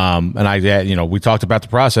 And we talked about the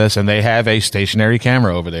process, and they have a stationary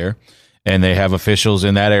camera over there, and they have officials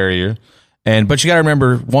in that area. But you got to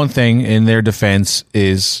remember one thing in their defense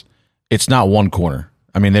is it's not one corner.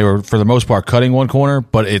 I mean, they were for the most part cutting one corner,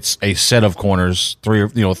 but it's a set of corners,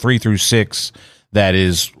 3 through 6. That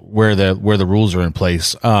is where the rules are in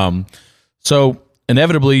place. So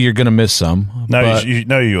inevitably you're going to miss some. No,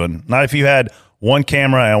 you wouldn't. Not if you had one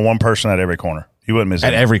camera and one person at every corner. You wouldn't miss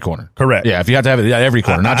at it. every corner. Correct. Yeah, if you have to have it at every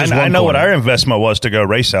corner, not just one. I know corner. what our investment was to go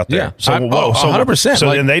race out there. Yeah. So 100%. So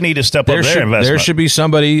then they need to step up their investment. There should be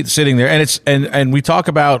somebody sitting there, and we talk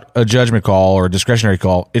about a judgment call or a discretionary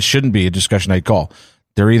call. It shouldn't be a discretionary call.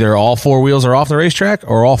 They're either all 4 wheels are off the racetrack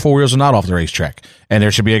or all 4 wheels are not off the racetrack, and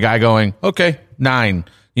there should be a guy going, okay, 9.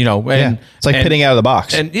 It's like pitting out of the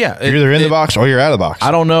box. And you're either in the box or you're out of the box.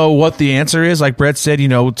 I don't know what the answer is. Like Brett said,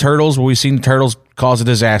 turtles. We've seen turtles cause a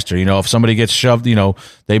disaster. If somebody gets shoved,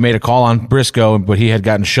 they made a call on Briscoe, but he had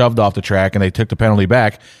gotten shoved off the track, and they took the penalty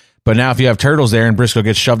back. But now, if you have turtles there and Briscoe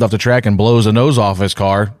gets shoved off the track and blows a nose off his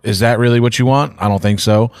car, is that really what you want? I don't think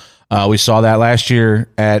so. We saw that last year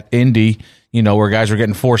at Indy. Where guys were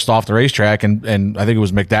getting forced off the racetrack, and I think it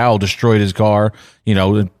was McDowell destroyed his car.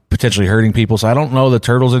 Potentially hurting people. So I don't know the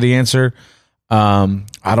turtles are the answer. I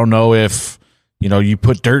don't know if you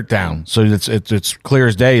put dirt down, so it's clear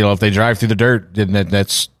as day. If they drive through the dirt, then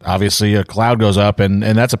that's obviously a cloud goes up, and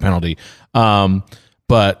that's a penalty.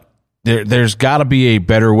 But there's got to be a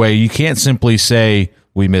better way. You can't simply say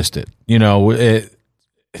we missed it.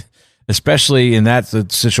 Especially in that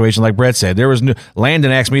situation, like Brett said,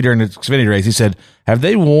 Landon asked me during the Xfinity race. He said, "Have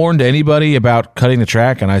they warned anybody about cutting the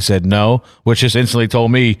track?" And I said, "No," which just instantly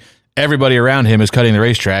told me everybody around him is cutting the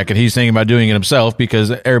racetrack, and he's thinking about doing it himself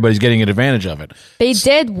because everybody's getting an advantage of it. They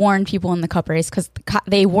did warn people in the Cup race because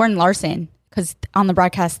they warned Larson because on the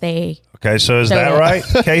broadcast they. Okay, so is that right,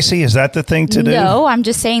 Casey? Is that the thing to do? No, I'm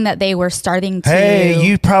just saying that they were starting to. Hey,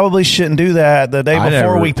 you probably shouldn't do that the day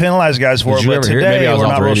before we penalize guys for it. But today, we're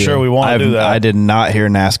not real sure we want to do that. I did not hear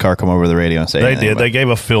NASCAR come over the radio and say they did. They gave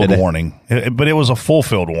a field warning, but it was a full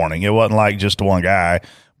field warning. It wasn't like just one guy.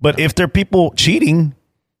 But if there are people cheating,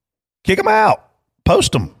 kick them out,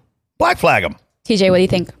 post them, black flag them. TJ, what do you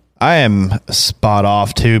think? I am spot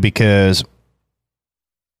off too because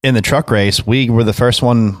in the truck race, we were the first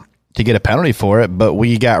one to get a penalty for it, but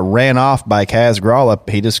we got ran off by Kaz Gralla.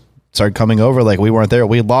 He just started coming over like we weren't there.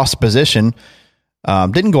 We lost position,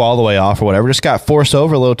 didn't go all the way off or whatever, just got forced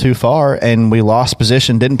over a little too far, and we lost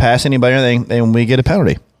position, didn't pass anybody or anything, and we get a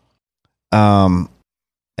penalty. And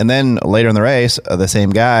then later in the race, the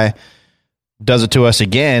same guy does it to us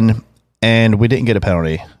again, and we didn't get a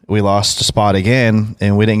penalty. We lost a spot again,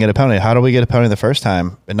 and we didn't get a penalty. How do we get a penalty the first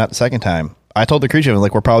time and not the second time? I told the crew chief,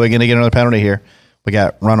 we're probably going to get another penalty here. We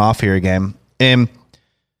got run off here again. And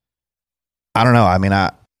I don't know. I mean,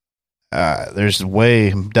 there's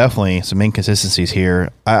definitely some inconsistencies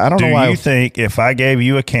here. I don't know why. Do you think if I gave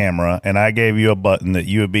you a camera and I gave you a button that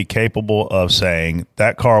you would be capable of saying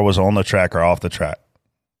that car was on the track or off the track?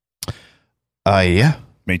 Yeah.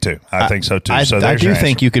 Me too. I think so too. I do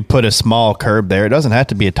think you could put a small curb there. It doesn't have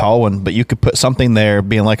to be a tall one, but you could put something there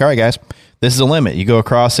being like, all right, guys, this is a limit. You go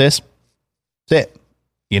across this, that's it.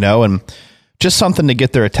 And just something to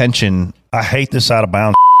get their attention. I hate this out of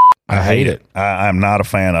bounds. I hate it. I'm not a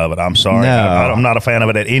fan of it. I'm sorry. No. I'm not a fan of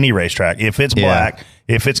it at any racetrack. If it's black,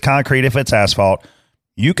 if it's concrete, if it's asphalt,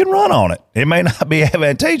 you can run on it. It may not be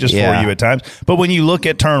advantageous for you at times. But when you look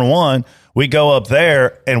at turn one, we go up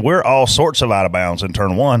there and we're all sorts of out of bounds in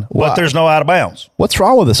turn one, but there's no out of bounds. What's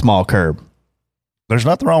wrong with a small curb? There's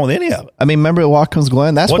nothing wrong with any of it. I mean, remember Watkins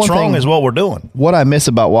Glen? That's what's one wrong thing. Is what we're doing. What I miss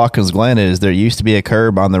about Watkins Glen is there used to be a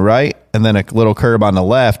curb on the right and then a little curb on the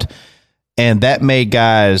left, and that made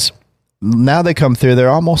guys. Now they come through.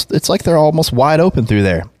 It's like they're almost wide open through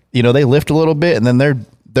there. They lift a little bit and then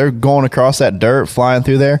they're going across that dirt, flying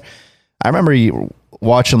through there. I remember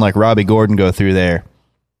watching like Robbie Gordon go through there,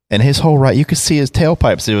 and his whole right, you could see his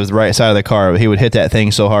tailpipes. It was the right side of the car. He would hit that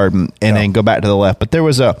thing so hard and then go back to the left. But there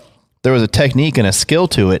was a technique and a skill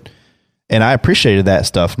to it, and I appreciated that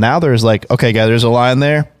stuff. Now there's like, okay, guys, there's a line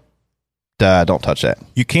there. Don't touch that.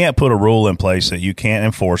 You can't put a rule in place that you can't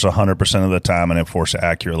enforce 100% of the time and enforce it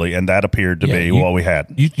accurately, and that appeared to be what we had.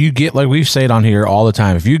 You get, like we've said on here all the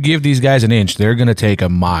time, if you give these guys an inch, they're going to take a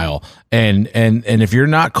mile. And if you're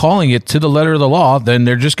not calling it to the letter of the law, then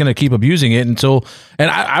they're just going to keep abusing it until. And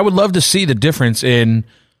I would love to see the difference in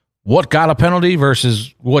what got a penalty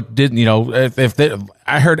versus what didn't.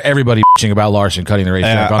 I heard everybody bitching about Larson cutting the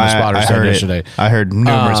racetrack on the spotter yesterday. I heard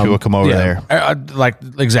numerous people come over there.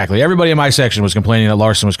 Exactly. Everybody in my section was complaining that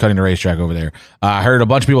Larson was cutting the racetrack over there. I heard a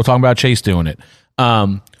bunch of people talking about Chase doing it.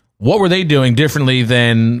 what were they doing differently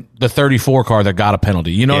than the 34 car that got a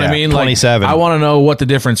penalty? You know what I Yeah, mean? 27. I want to know what the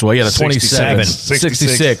difference was. Yeah, the 27.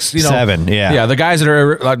 66. You know, 7, yeah. Yeah, the guys that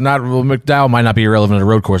are like not, well, McDowell might not be irrelevant at a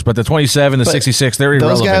road course, but the 27, the 66, they're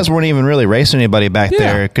irrelevant. Those guys weren't even really racing anybody back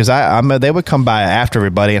there because they would come by after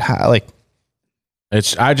everybody and like.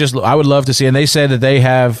 I would love to see, and they said that they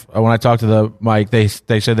have, when I talked to the Mike, they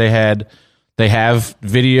said they have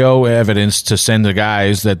video evidence to send the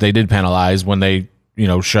guys that they did penalize when they,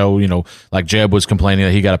 show, like Jeb was complaining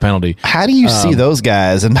that he got a penalty. How do you see those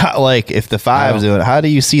guys and not like if the five's doing it? How do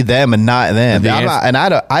you see them and not them?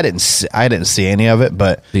 I didn't see any of it,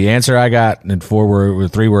 but the answer I got in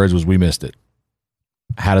 3 words was we missed it.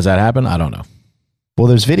 How does that happen? I don't know. Well,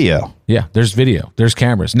 there's video. Yeah, there's video. There's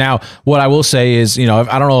cameras. Now, what I will say is, I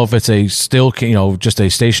don't know if it's a still, just a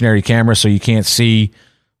stationary camera, so you can't see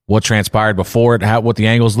what transpired before it, what the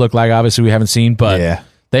angles look like. Obviously, we haven't seen, but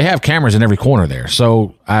they have cameras in every corner there.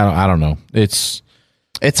 So I don't know. It's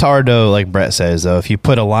hard though, like Brett says, though. If you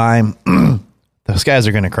put a line, those guys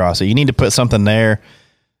are going to cross it. You need to put something there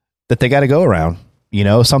that they got to go around.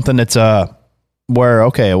 Something that's where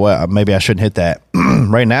well, maybe I shouldn't hit that.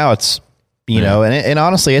 Right now, it's. And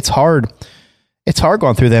honestly, it's hard. It's hard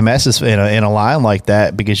going through them messes in a line like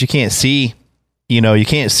that because you can't see, you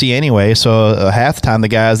can't see anyway. So half the time the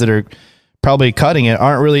guys that are probably cutting it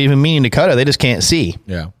aren't really even meaning to cut it. They just can't see.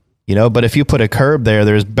 Yeah. But if you put a curb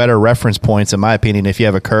there's better reference points, in my opinion. If you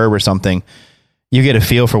have a curb or something, you get a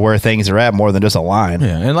feel for where things are at more than just a line.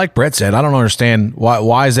 Yeah. And like Brett said, I don't understand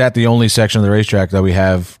why is that the only section of the racetrack that we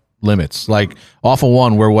have limits? Like off of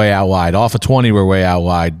 1, we're way out wide. Off of 20, we're way out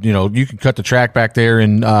wide. You can cut the track back there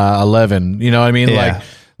in 11. You know what I mean? Yeah.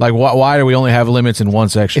 Like why do we only have limits in one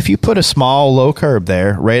section? If you put a small low curb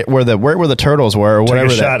there, right where the turtles were, or whatever.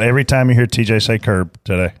 Take a shot every time you hear TJ say curb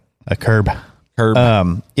today. A curb.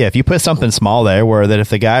 Curb. If you put something small there, where that if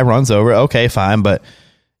the guy runs over, okay, fine, but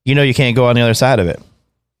you can't go on the other side of it.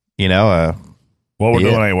 What we're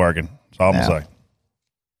doing ain't working. That's all I'm gonna say.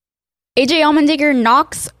 AJ Allmendinger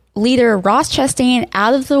knocks leader Ross Chastain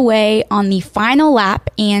out of the way on the final lap,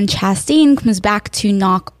 and Chastain comes back to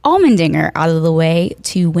knock Allmendinger out of the way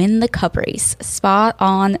to win the Cup race. Spot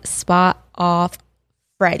on, spot off,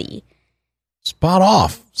 Freddie. Spot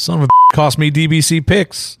off. Son of a cost me DBC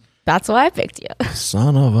picks. That's why I picked you.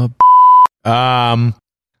 Son of a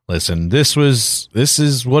listen, this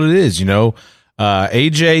is what it is,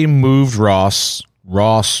 AJ moved Ross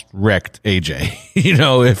wrecked AJ.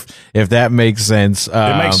 If that makes sense.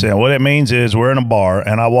 It makes sense. What it means is we're in a bar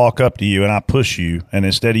and I walk up to you and I push you, and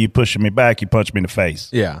instead of you pushing me back, you punch me in the face.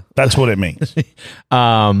 Yeah. That's what it means.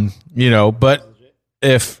 But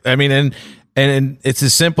and it's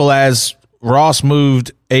as simple as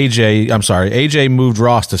AJ moved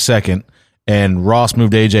Ross to second and Ross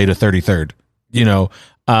moved AJ to 33rd. He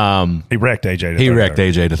wrecked AJ to 33rd. He wrecked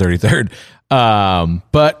AJ to 33rd.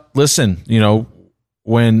 But listen,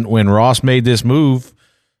 when Ross made this move,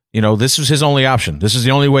 this was his only option. This is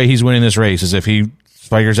the only way he's winning this race, is if he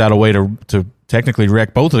figures out a way to technically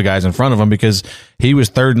wreck both of the guys in front of him, because he was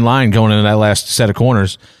third in line going into that last set of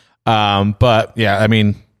corners. But yeah,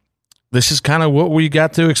 this is kind of what we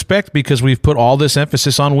got to expect because we've put all this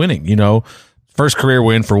emphasis on winning. First career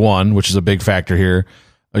win for one, which is a big factor here.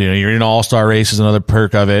 You're in all-star race is another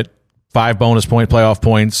perk of it. 5 bonus point playoff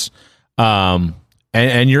points.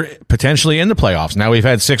 And you're potentially in the playoffs. Now we've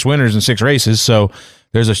had 6 winners in 6 races, so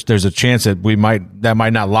there's a chance that that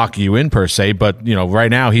might not lock you in per se, but right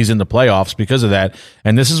now he's in the playoffs because of that.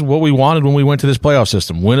 And this is what we wanted when we went to this playoff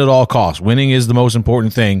system. Win at all costs. Winning is the most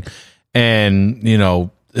important thing. And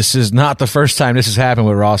this is not the first time this has happened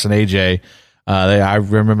with Ross and AJ. I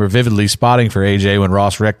remember vividly spotting for AJ when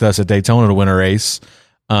Ross wrecked us at Daytona to win a race.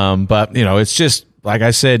 But it's just like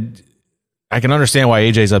I said, I can understand why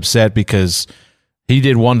AJ's upset because he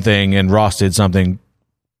did one thing and Ross did something,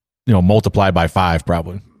 multiplied by 5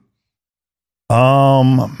 probably.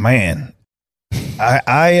 Man,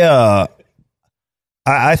 I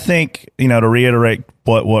think, to reiterate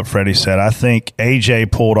what Freddie said, I think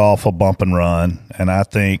AJ pulled off a bump and run, and I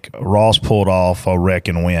think Ross pulled off a wreck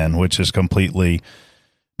and win, which is completely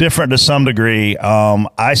different to some degree.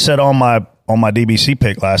 I said on my DBC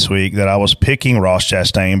pick last week that I was picking Ross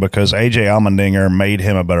Chastain because AJ Allmendinger made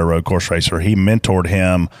him a better road course racer. He mentored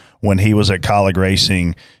him when he was at Colleague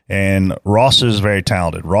Racing, and Ross is very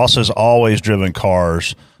talented. Ross has always driven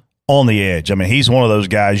cars on the edge. He's one of those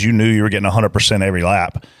guys you knew you were getting 100% every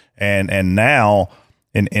lap. And now,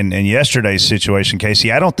 in yesterday's situation,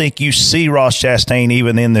 Casey, I don't think you see Ross Chastain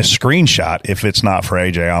even in this screenshot if it's not for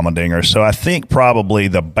AJ Allmendinger. So I think probably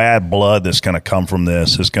the bad blood that's going to come from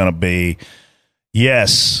this is going to be,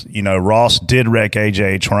 yes, Ross did wreck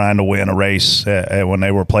AJ trying to win a race when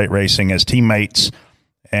they were plate racing as teammates.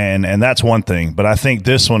 And that's one thing. But I think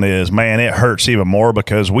this one is, man, it hurts even more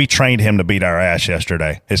because we trained him to beat our ass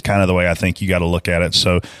yesterday is kind of the way I think you got to look at it.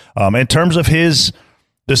 So in terms of his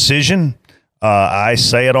decision, I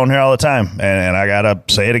say it on here all the time, and I got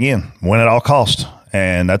to say it again, win at all cost.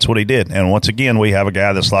 And that's what he did. And once again, we have a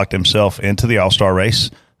guy that's locked himself into the All-Star race.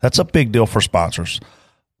 That's a big deal for sponsors,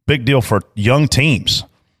 big deal for young teams.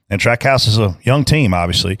 And Trackhouse is a young team,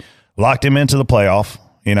 obviously. Locked him into the playoff.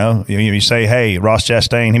 You say, hey, Ross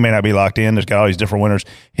Chastain, he may not be locked in. There's got all these different winners.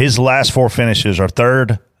 His last 4 finishes are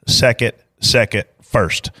third, second,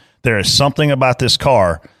 first. There is something about this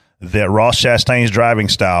car that Ross Chastain's driving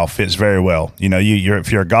style fits very well.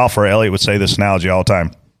 If you're a golfer, Elliot would say this analogy all the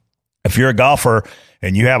time. If you're a golfer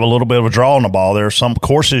and you have a little bit of a draw on the ball, there are some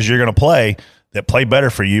courses you're going to play that play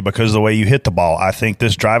better for you because of the way you hit the ball. I think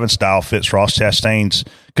this driving style fits Ross Chastain's.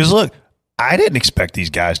 Because, look, I didn't expect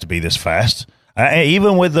these guys to be this fast.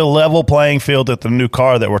 Even with the level playing field at the new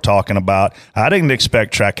car that we're talking about, I didn't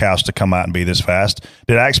expect Trackhouse to come out and be this fast.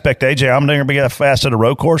 Did I expect AJ Allmendinger to be that fast at a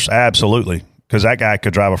road course? Absolutely, because that guy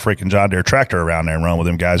could drive a freaking John Deere tractor around there and run with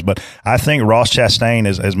them guys. But I think Ross Chastain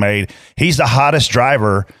has made – he's the hottest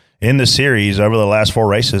driver in the series over the last 4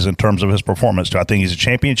 races in terms of his performance. Do I think he's a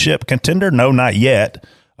championship contender? No, not yet.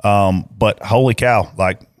 But holy cow,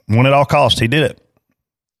 win at all costs, he did it.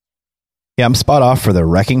 Yeah, I'm spot off for the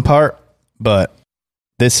wrecking part. But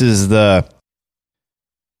this is who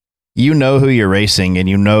you're racing and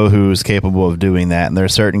who's capable of doing that. And there are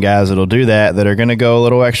certain guys that'll do that are going to go a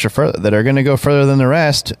little extra further, that are going to go further than the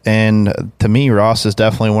rest. And to me, Ross is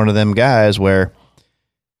definitely one of them guys where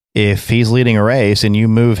if he's leading a race and you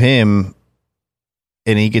move him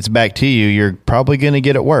and he gets back to you, you're probably going to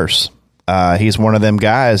get it worse. He's one of them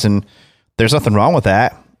guys, and there's nothing wrong with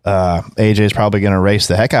that. AJ is probably going to race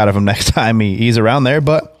the heck out of him next time he's around there,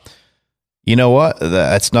 but you know what?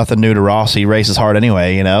 That's nothing new to Ross. He races hard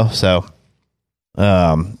anyway, So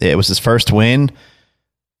it was his first win.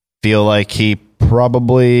 Feel like it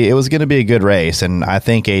was going to be a good race, and I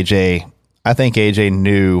think AJ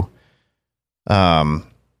knew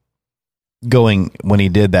going when he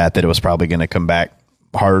did that it was probably going to come back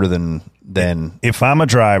harder than. If I'm a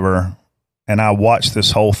driver and I watch this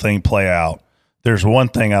whole thing play out, there's one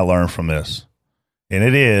thing I learned from this, and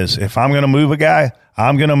it is if I'm going to move a guy,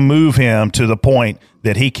 I'm going to move him to the point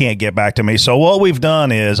that he can't get back to me. So what we've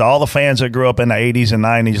done is all the fans that grew up in the 80s and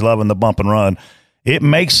 90s loving the bump and run, it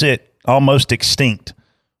makes it almost extinct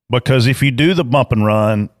because if you do the bump and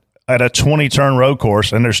run at a 20-turn road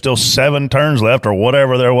course and there's still 7 turns left or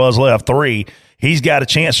whatever there was left, 3, he's got a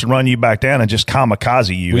chance to run you back down and just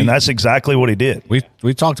kamikaze you, and that's exactly what he did.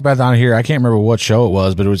 We talked about that on here. I can't remember what show it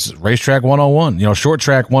was, but it was Racetrack 101. Short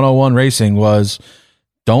Track 101 racing was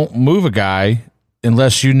don't move a guy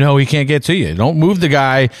unless you know he can't get to you. Don't move the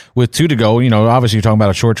guy with 2 to go. Obviously you're talking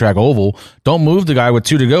about a short track oval. Don't move the guy with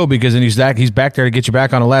 2 to go because then he's back there to get you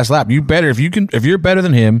back on the last lap. You better, if you're better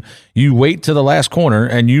than him, you wait to the last corner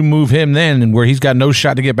and you move him then where he's got no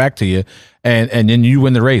shot to get back to you. And then you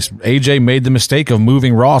win the race. AJ made the mistake of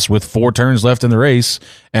moving Ross with 4 turns left in the race,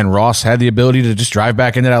 and Ross had the ability to just drive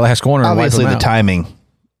back into that last corner. Obviously and the timing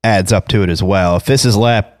adds up to it as well. If this is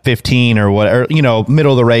lap 15 or whatever,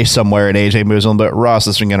 middle of the race somewhere and AJ moves on, but Ross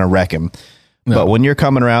is going to wreck him. No. But when you're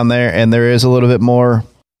coming around there and there is a little bit more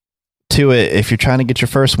to it, if you're trying to get your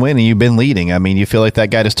first win and you've been leading, you feel like that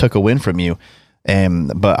guy just took a win from you.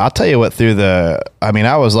 But I'll tell you what,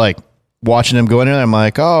 I was like watching him go in there, I'm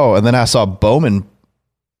like, oh, and then I saw Bowman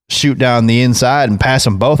shoot down the inside and pass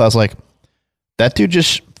them both. I was like, that dude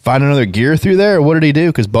just find another gear through there, or what did he do?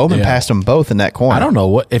 Because Bowman passed them both in that corner. I don't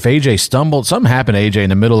know if AJ stumbled. Something happened to AJ in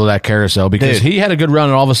the middle of that carousel because he had a good run,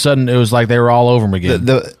 and all of a sudden it was like they were all over him again.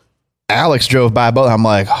 Alex drove by both. I'm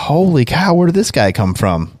like, holy cow, where did this guy come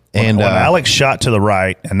from? And when Alex shot to the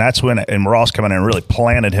right, and that's when Ross coming in and really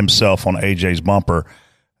planted himself on AJ's bumper,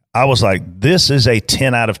 I was like, this is a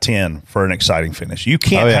 10 out of 10 for an exciting finish. You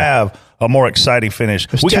can't have a more exciting finish.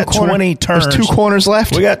 We got 20 turns. There's 2 corners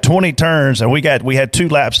left. We got 20 turns, and we had 2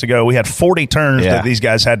 laps to go. We had 40 turns that these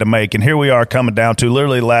guys had to make, and here we are coming down to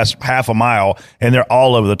literally the last half a mile, and they're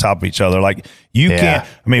all over the top of each other. Like you can't.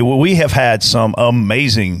 We have had some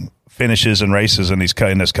amazing finishes and races in this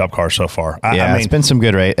Cup car so far. It's been some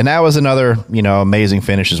good race, and that was another amazing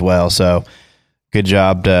finish as well. So. Good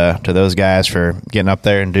job to those guys for getting up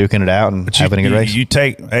there and duking it out and having a good race. You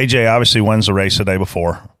take AJ obviously wins the race the day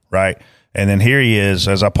before, right? And then here he is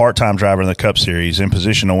as a part-time driver in the Cup Series in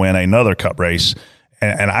position to win another Cup race.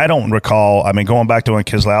 And I don't recall, going back to when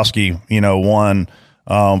Keselowski, won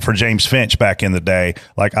for James Finch back in the day.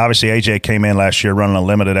 Like, obviously, AJ came in last year running a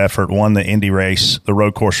limited effort, won the Indy race, the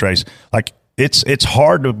road course race. Like, it's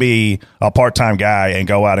hard to be a part-time guy and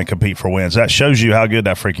go out and compete for wins. That shows you how good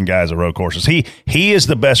that freaking guy is at road courses. He is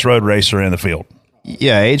the best road racer in the field.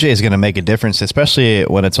 Yeah, AJ is going to make a difference, especially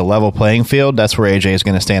when it's a level playing field. That's where AJ is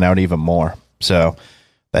going to stand out even more. So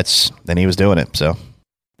then he was doing it. So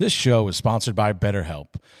this show is sponsored by BetterHelp.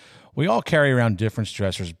 We all carry around different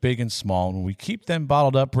stressors, big and small, and when we keep them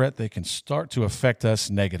bottled up, Brett, they can start to affect us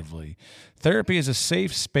negatively. Therapy is a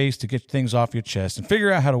safe space to get things off your chest and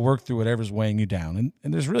figure out how to work through whatever's weighing you down.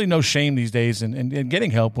 And there's really no shame these days in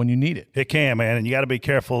getting help when you need it. It can, man, and you got to be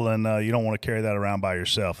careful, and you don't want to carry that around by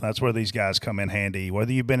yourself. That's where these guys come in handy.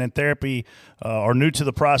 Whether you've been in therapy or new to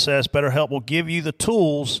the process, BetterHelp will give you the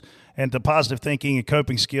tools and the positive thinking and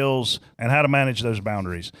coping skills and how to manage those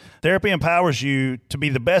boundaries. Therapy empowers you to be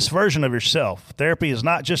the best version of yourself. Therapy is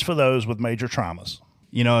not just for those with major traumas.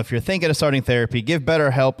 You know, if you're thinking of starting therapy, give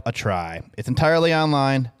BetterHelp a try. It's entirely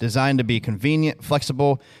online, designed to be convenient,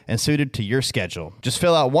 flexible, and suited to your schedule. Just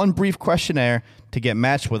fill out one brief questionnaire to get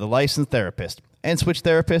matched with a licensed therapist and switch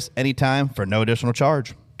therapists anytime for no additional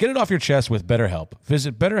charge. Get it off your chest with BetterHelp.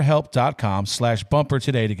 Visit BetterHelp.com/bumper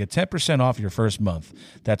today to get 10% off your first month.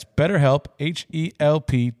 That's BetterHelp,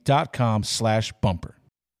 HELP.com/bumper.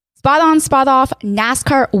 Spot on, spot off.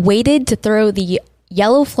 NASCAR waited to throw the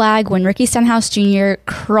yellow flag when Ricky Stenhouse Jr.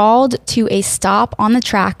 crawled to a stop on the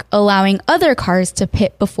track, allowing other cars to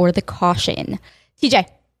pit before the caution. TJ.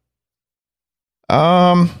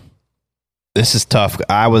 This is tough.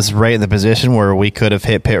 I was right in the position where we could have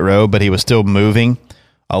hit pit road, but he was still moving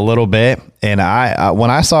a little bit. And I when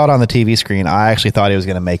I saw it on the TV screen, I actually thought he was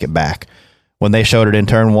going to make it back. When they showed it in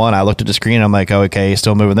turn one, I looked at the screen. And I'm like, oh, okay, he's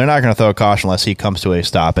still moving. They're not going to throw a caution unless he comes to a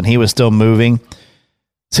stop. And he was still moving.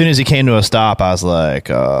 As soon as he came to a stop, I was like,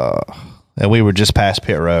 and we were just past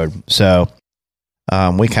pit road. So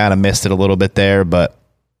we kind of missed it a little bit there. But,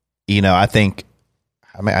 you know, I mean,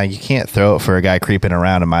 you can't throw it for a guy creeping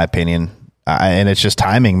around, in my opinion. And it's just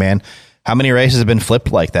timing, man. How many races have been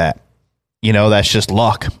flipped like that? You know, that's just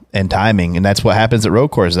luck and timing, and that's what happens at road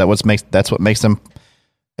courses. That's what makes them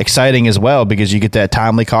exciting as well, because you get that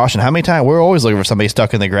timely caution. How many times we're always looking for somebody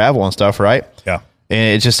stuck in the gravel and stuff, right? Yeah.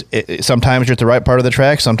 And sometimes you're at the right part of the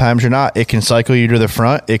track, sometimes you're not. It can cycle you to the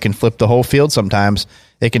front. It can flip the whole field. Sometimes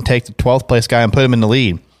it can take the 12th place guy and put him in the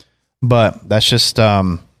lead. But that's just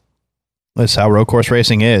that's how road course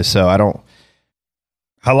racing is. So I don't.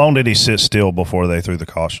 How long did he sit still before they threw the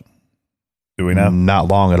caution? Do we know? Not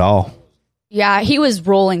long at all. Yeah, he was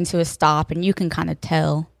rolling to a stop, and you can kind of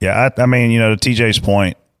tell. Yeah, I mean, you know, to TJ's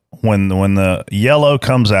point, when the yellow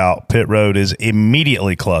comes out, pit road is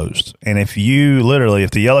immediately closed. And if the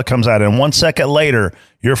yellow comes out and 1 second later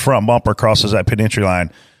your front bumper crosses that pit entry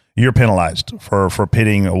line, you're penalized for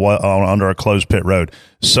pitting under a closed pit road.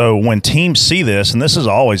 So when teams see this, and this has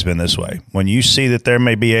always been this way, when you see that there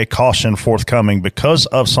may be a caution forthcoming because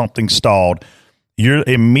of something stalled, you're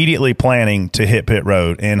immediately planning to hit pit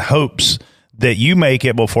road in hopes that you make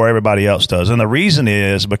it before everybody else does. And the reason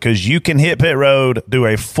is because you can hit pit road, do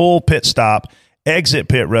a full pit stop, exit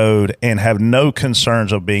pit road, and have no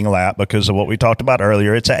concerns of being lapped because of what we talked about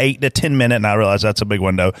earlier. It's an 8 to 10 minute, and I realize that's a big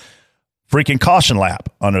window, freaking caution lap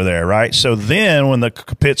under there, right? So then when the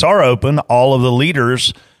pits are open, all of the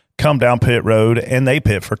leaders come down pit road and they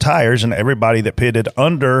pit for tires, and everybody that pitted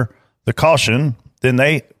under the caution, then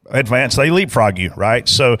they advance, they leapfrog you, right?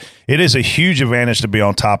 So it is a huge advantage to be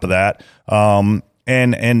on top of that.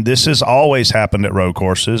 And this has always happened at road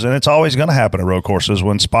courses, and it's always going to happen at road courses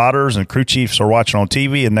when spotters and crew chiefs are watching on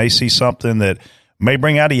TV and they see something that may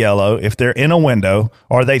bring out a yellow. If they're in a window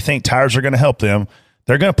or they think tires are going to help them,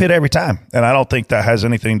 they're going to pit every time. And I don't think that has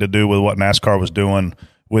anything to do with what NASCAR was doing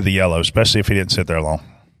with the yellow, especially if he didn't sit there long.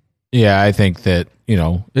 Yeah, I think that, you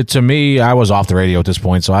know, to me, I was off the radio at this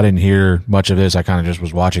point, so I didn't hear much of this. I kind of just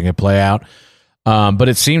was watching it play out. But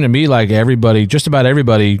it seemed to me like just about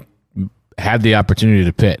everybody had the opportunity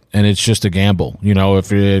to pit, and it's just a gamble. You know, if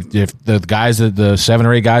the guys, the 7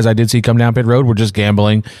 or 8 guys I did see come down pit road were just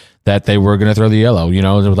gambling that they were going to throw the yellow. You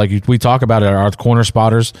know, like we talk about it, our corner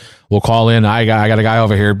spotters will call in, I got a guy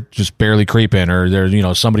over here just barely creeping, or there's, you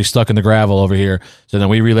know, somebody stuck in the gravel over here. So then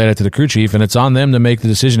we relay it to the crew chief, and it's on them to make the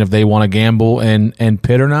decision if they want to gamble and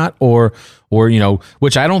pit or not, or, you know,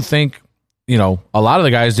 which I don't think, you know, a lot of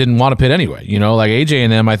the guys didn't want to pit anyway. You know, like AJ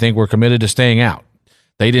and them, I think, were committed to staying out.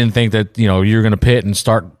 They didn't think that, you know, you're going to pit and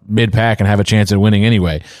start mid-pack and have a chance at winning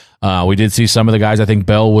anyway. We did see some of the guys. I think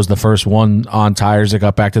Bell was the first one on tires that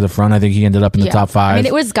got back to the front. I think he ended up in the top 5. I mean,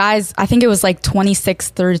 it was guys, I think it was like 26,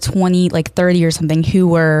 30, like 30 or something who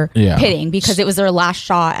were pitting because it was their last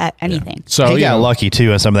shot at anything. Yeah. So he got lucky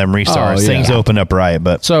too on some of them restarts. Things opened up right,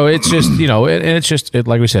 but so it's just,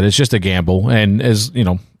 like we said, it's just a gamble. And as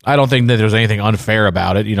I don't think that there's anything unfair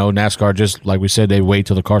about it. NASCAR, just like we said, they wait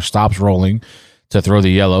till the car stops rolling to throw the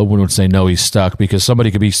yellow. We would say, no, he's stuck, because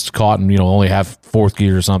somebody could be caught and, only have fourth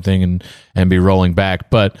gear or something and be rolling back.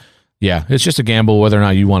 But yeah, it's just a gamble whether or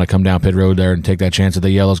not you want to come down pit road there and take that chance that the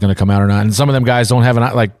yellow is going to come out or not. And some of them guys don't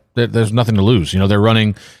have there's nothing to lose. They're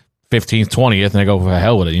running 15th, 20th, and they go, for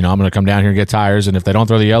hell with it. I'm going to come down here and get tires. And if they don't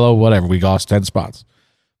throw the yellow, whatever, we lost 10 spots.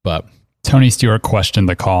 But Tony Stewart questioned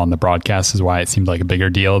the call on the broadcast is why it seemed like a bigger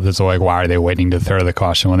deal. It's like, why are they waiting to throw the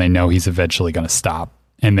caution when they know he's eventually going to stop?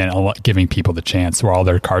 And then giving people the chance where all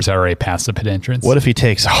their cars are already past the pit entrance. What if he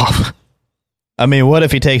takes off? I mean, what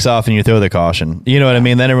if he takes off and you throw the caution? You know what I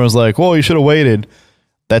mean? Then everyone's like, well, you should have waited.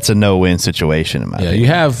 That's a no-win situation in my opinion. You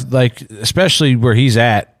have, especially where he's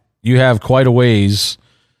at, you have quite a ways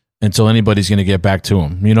until anybody's going to get back to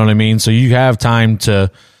him. You know what I mean? So you have time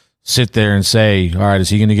to sit there and say, all right, is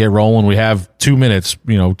he going to get rolling? We have 2 minutes,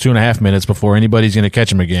 2.5 minutes before anybody's going to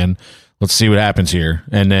catch him again. Let's see what happens here.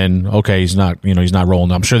 And then, okay, he's not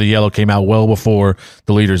rolling. I'm sure the yellow came out well before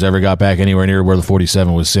the leaders ever got back anywhere near where the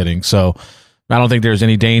 47 was sitting. So I don't think there's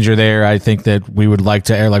any danger there. I think that we would like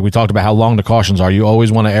to err, like we talked about how long the cautions are. You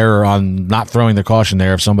always want to err on not throwing the caution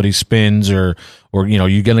there if somebody spins or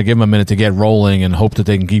you're going to give them a minute to get rolling and hope that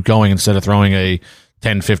they can keep going instead of throwing a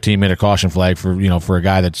 10, 15-minute caution flag for a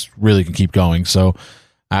guy that's really can keep going. So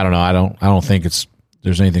I don't know. I don't think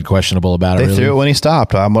there's anything questionable about it. They threw it when he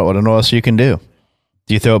stopped. I don't know what else you can do.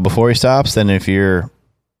 Do you throw it before he stops? Then if you're,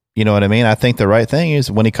 you know what I mean? I think the right thing is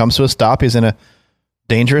when he comes to a stop, he's in a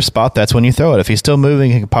dangerous spot. That's when you throw it. If he's still moving,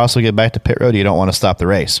 he could possibly get back to pit road. You don't want to stop the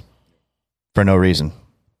race for no reason.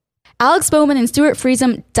 Alex Bowman and Stuart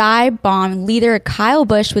Friesen dive bomb leader Kyle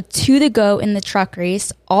Busch with 2 to go in the truck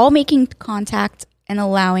race, all making contact and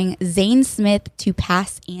allowing Zane Smith to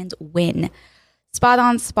pass and win. Spot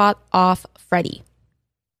on, spot off, Freddie.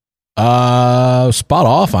 Spot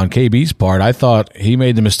off on KB's part. I thought he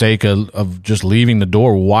made the mistake of just leaving the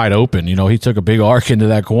door wide open. He took a big arc into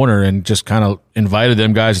that corner and just kind of invited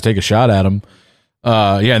them guys to take a shot at him.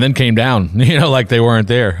 And then came down, like they weren't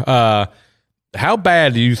there. How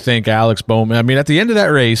bad do you think Alex Bowman, I mean, at the end of that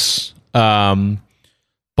race, Bowman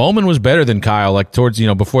was better than Kyle, like towards,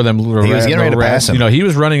 before them. He was getting ready to pass him. He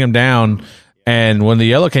was running him down. And when the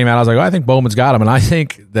yellow came out, I was like, I think Bowman's got him. And I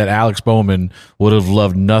think that Alex Bowman would have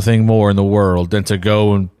loved nothing more in the world than to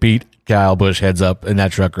go and beat Kyle Busch heads up in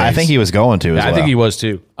that truck race. I think he was going to as well. I think he was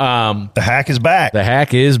too. The hack is back. The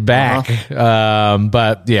hack is back.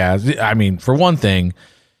 But yeah, I mean, for one thing,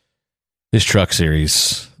 this truck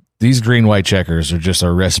series, these green-white checkers are just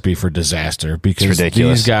a recipe for disaster because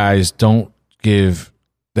these guys don't care.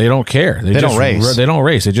 They don't race. They don't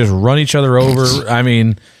race. They just run each other over. I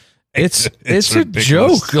mean, it's a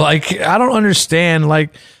joke. Like, I don't understand.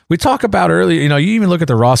 Like, we talk about earlier, you even look at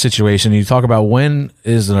the Ross situation and you talk about when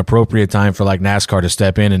is an appropriate time for like NASCAR to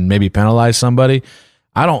step in and maybe penalize somebody.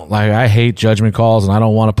 I hate judgment calls and I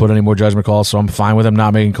don't want to put any more judgment calls. So I'm fine with them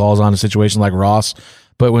not making calls on a situation like Ross.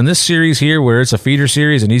 But when this series here, where it's a feeder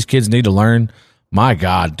series and these kids need to learn, my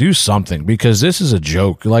God, do something because this is a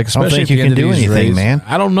joke. Like, especially I don't think you can do anything, races, man.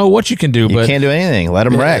 I don't know what you can do, but you can't do anything. Let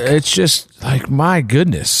them wreck. It's just like, my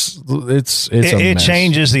goodness, it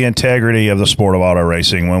changes the integrity of the sport of auto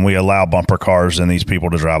racing when we allow bumper cars and these people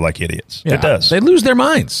to drive like idiots. Yeah, it does. They lose their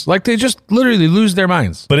minds. Like, they just literally lose their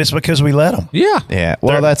minds. But it's because we let them. Yeah.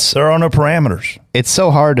 Well, they're on their parameters. It's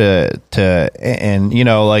so hard and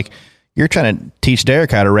you're trying to teach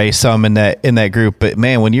Derek how to race some in that group, but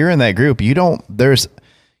man, when you're in that group, you're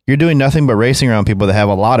doing nothing but racing around people that have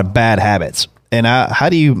a lot of bad habits. And how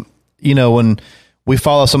do you when we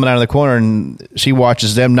follow someone out of the corner and she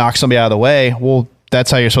watches them knock somebody out of the way, well,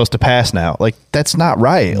 that's how you're supposed to pass now. Like, that's not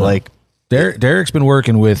right. No. Like, Derek's been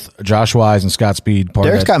working with Josh Wise and Scott Speed,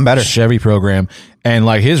 Derek's gotten better. Chevy program, and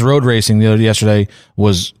like his road racing yesterday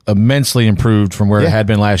was immensely improved from where it had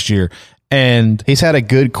been last year. And he's had a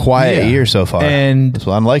good, quiet year so far. And that's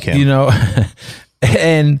why I'm like him.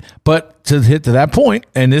 But to hit to that point,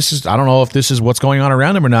 and this is, I don't know if this is what's going on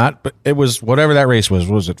around him or not, but it was whatever that race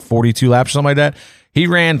was it 42 laps or something like that? He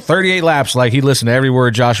ran 38 laps like he listened to every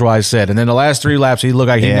word Josh Wise said. And then the last 3 laps, he looked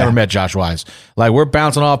like he never met Josh Wise. Like, we're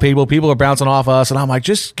bouncing off people are bouncing off us. And I'm like,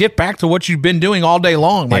 just get back to what you've been doing all day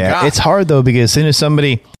long. My God. It's hard, though, because as soon as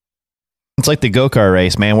somebody It's like the go-kart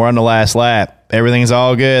race, man. We're on the last lap. Everything's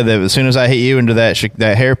all good. As soon as I hit you into that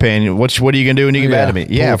hairpin, what are you going to do when you get mad at me?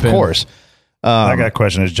 Yeah, of course. I got a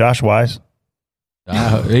question. Is Josh wise?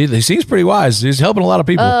 He seems pretty wise. He's helping a lot of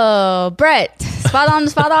people. Oh, Brett, spot on,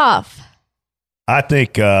 spot off. I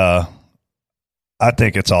think it's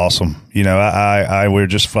awesome. You know, we were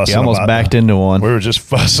just fussing. He almost backed into one. We were just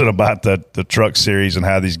fussing about the truck series and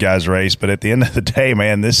how these guys race. But at the end of the day,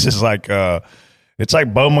 man, this is like it's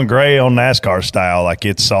like Bowman Gray on NASCAR style. Like,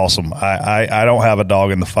 it's awesome. I don't have a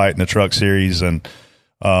dog in the fight in the truck series, and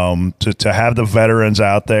to have the veterans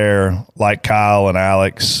out there like Kyle and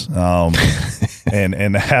Alex,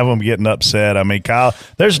 and have them getting upset. I mean, Kyle,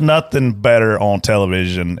 there's nothing better on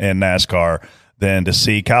television in NASCAR than to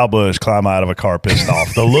see Kyle Busch climb out of a car pissed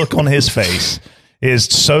off. The look on his face is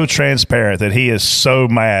so transparent that he is so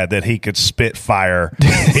mad that he could spit fire.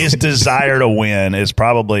 His desire to win is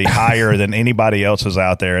probably higher than anybody else's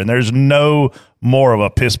out there, and there's no more of a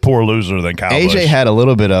piss poor loser than Kyle AJ Busch. had a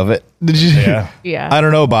little bit of it. Did you? Yeah. I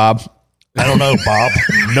don't know, Bob. I don't know, Bob.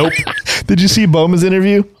 Nope. Did you see Bowman's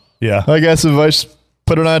interview? Yeah. I guess if I just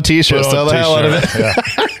put it on a t-shirt, sell the hell out of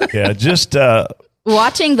it. Yeah, just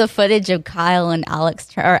Watching the footage of Kyle and Alex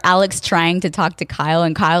trying to talk to Kyle,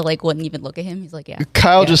 and Kyle like wouldn't even look at him. He's like, yeah.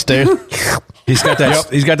 Kyle just stared. He's got that.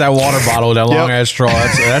 He's got that water bottle, that long ass straw.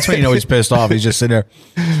 That's when you know he's pissed off. He's just sitting there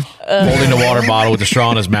holding the water bottle with the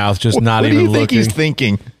straw in his mouth, just not even looking. What do you think he's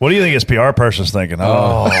thinking? what do you think his PR person's thinking?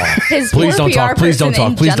 Oh, His Please poor don't talk. PR Please don't person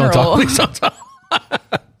talk. in Please don't talk. general. Please don't talk.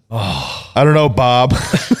 I don't know, Bob.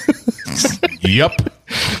 Yep.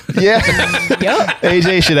 Yeah. Yep.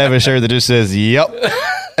 AJ should have a shirt that just says "Yep,"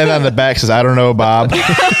 and on the back says "I don't know, Bob."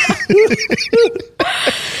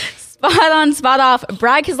 Spot on, spot off.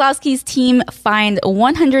 Brad Keselowski's team fined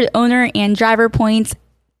 100 owner and driver points,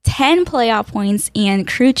 10 playoff points, and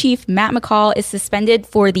crew chief Matt McCall is suspended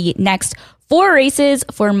for the next 4 races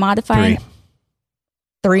for modifying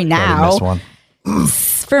three now Missed one.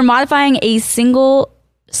 for modifying a single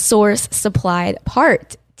source supplied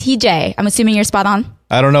part. TJ, I'm assuming you're spot on.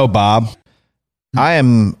 I don't know, Bob. I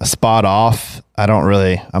am spot off. I'm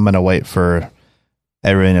going to wait for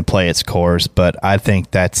everything to play its course, but I think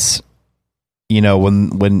that's, you know,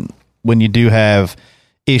 when you do have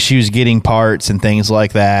issues getting parts and things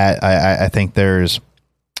like that, I think there's,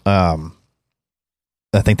 I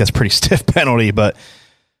think that's a pretty stiff penalty, but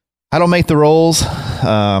I don't make the rules.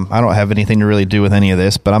 I don't have anything to really do with any of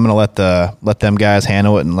this, but I'm going to let them guys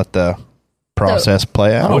handle it and let the process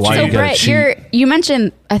play out. Why So you gotta Brett, cheat? you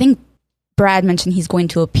mentioned, I think Brad mentioned he's going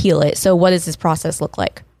to appeal it. So what does this process look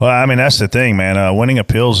like? well, I mean, that's the thing, man. Winning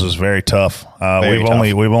appeals is very tough.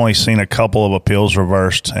 We've only seen a couple of appeals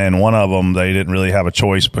reversed, and one of them they didn't really have a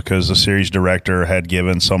choice because the series director had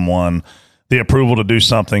given someone the approval to do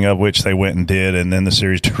something of which they went and did, and then the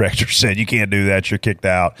series director said, "You can't do that. You're kicked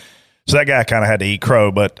out." So that guy kind of had to eat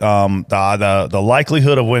crow. But the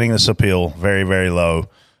likelihood of winning this appeal very, very low.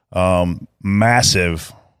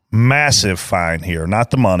 Massive fine here. Not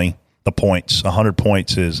the money, the points. 100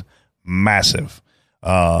 points is massive,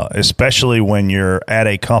 especially when you're at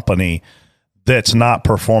a company that's not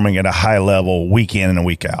performing at a high level week in and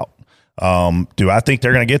week out. Do I think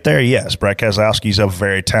they're going to get there? Yes. Brett Keselowski's a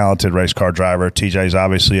very talented race car driver. TJ's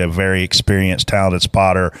obviously a very experienced, talented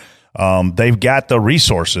spotter. They've got the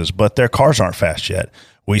resources, but their cars aren't fast yet.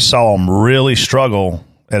 We saw them really struggle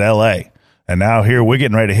at L.A., and now here we're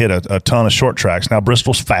getting ready to hit a ton of short tracks. Now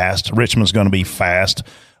Bristol's fast. Richmond's going to be fast.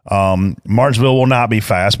 Martinsville will not be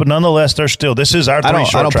fast, but nonetheless, this is our three short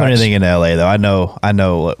tracks. I don't put anything in LA though. I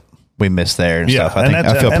know what we missed there and stuff.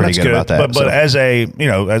 I feel pretty good about that. But as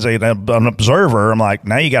an observer, I'm like,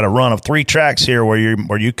 now you got a run of 3 tracks here where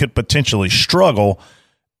you could potentially struggle,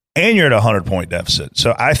 and you're at a 100-point deficit.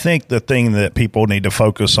 So I think the thing that people need to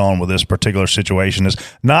focus on with this particular situation is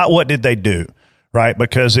not what did they do. Right,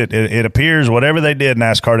 because it appears whatever they did,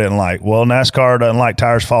 NASCAR didn't like. Well, NASCAR doesn't like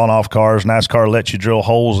tires falling off cars. NASCAR lets you drill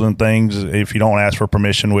holes in things if you don't ask for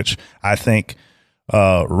permission, which I think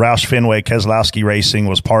Roush Fenway Keselowski Racing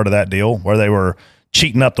was part of that deal, where they were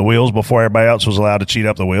cheating up the wheels before everybody else was allowed to cheat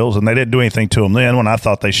up the wheels, and they didn't do anything to them then. When I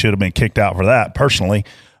thought they should have been kicked out for that personally,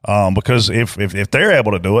 because if they're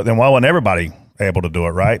able to do it, then why wasn't everybody able to do it?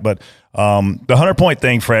 Right, but the 100-point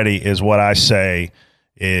thing, Freddie, is what I say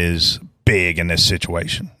is big in this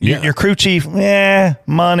situation. Yeah. Your crew chief,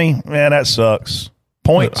 money, that sucks.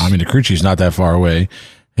 Points. I mean, the crew chief's not that far away.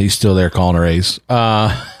 He's still there calling a race.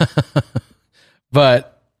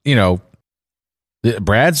 But, you know,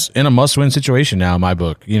 Brad's in a must-win situation now in my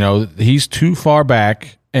book. You know, he's too far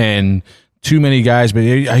back and too many guys, but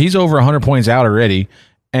he's over 100 points out already,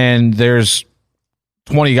 and there's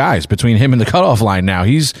 20 guys between him and the cutoff line now.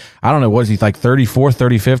 He's, I don't know, what is he, like 34th,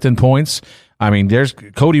 35th in points? I mean, there's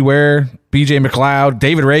Cody Ware, BJ McLeod,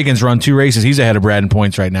 David Reagan's run 2 races. He's ahead of Brad in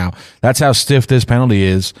points right now. That's how stiff this penalty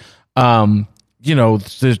is. You know,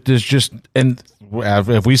 there's just, and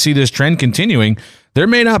if we see this trend continuing, there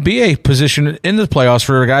may not be a position in the playoffs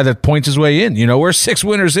for a guy that points his way in. You know, we're 6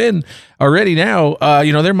 winners in already now.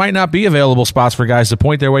 You know, there might not be available spots for guys to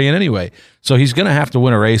point their way in anyway. So he's going to have to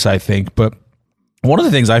win a race, I think. But one of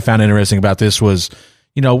the things I found interesting about this was,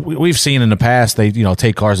 you know, we've seen in the past, they, you know,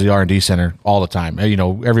 take cars to the R&D center all the time. You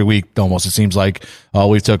know, every week almost, it seems like,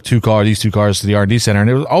 we took these 2 cars to the R&D center. And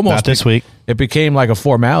it was almost. Not this week. It became like a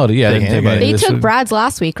formality. Yeah. They took Brad's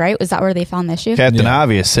last week, right? Was that where they found the issue? Captain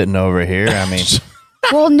Obvious sitting over here. I mean.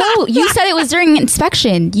 Well, no, you said it was during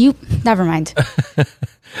inspection. Never mind.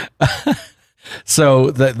 So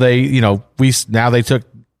that they, you know, they took,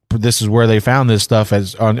 this is where they found this stuff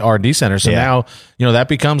as on R&D center. So now, you know, that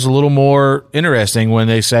becomes a little more interesting when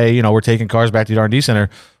they say, you know, we're taking cars back to the R&D center.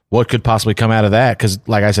 What could possibly come out of that? Because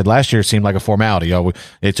like I said, last year it seemed like a formality. You know,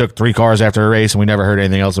 they took 3 cars after a race and we never heard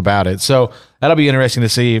anything else about it. So that'll be interesting to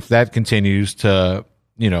see if that continues to,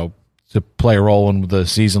 you know, to play a role in the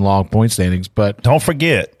season-long point standings. But don't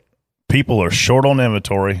forget, people are short on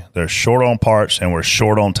inventory, they're short on parts, and we're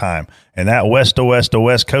short on time. And that west to west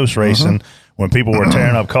coast racing, when people were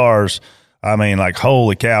tearing up cars, I mean, like,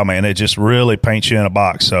 holy cow, man, it just really paints you in a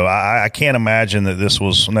box. So I can't imagine that this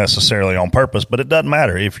was necessarily on purpose, but it doesn't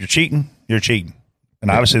matter. If you're cheating, you're cheating.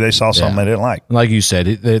 And obviously they saw something they didn't like. Like you said,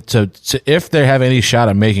 if they have any shot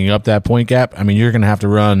at making up that point gap, I mean, you're going to have to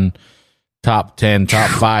run top 10, top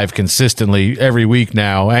 5 consistently every week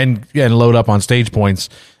now and load up on stage points.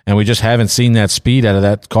 And we just haven't seen that speed out of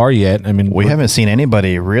that car yet. I mean, we haven't seen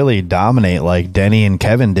anybody really dominate like Denny and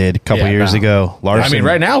Kevin did a couple years ago. Larson. I mean,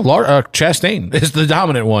 right now, Chastain is the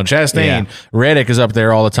dominant one. Chastain, Reddick is up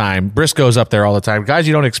there all the time. Briscoe's up there all the time. Guys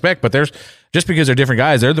you don't expect, but there's just because they're different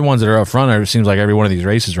guys, they're the ones that are up front. It seems like every one of these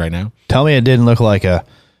races right now. Tell me it didn't look like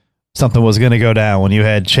something was going to go down when you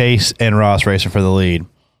had Chase and Ross racing for the lead.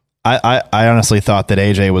 I honestly thought that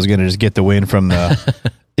AJ was going to just get the win from the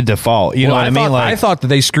default. You know what I mean? I thought that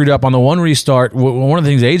they screwed up on the one restart. One of the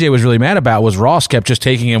things AJ was really mad about was Ross kept just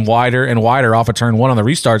taking him wider and wider off of turn 1 on the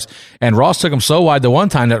restarts. And Ross took him so wide the one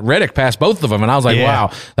time that Reddick passed both of them. And I was like,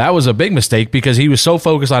 wow, that was a big mistake because he was so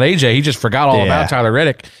focused on AJ. He just forgot all about Tyler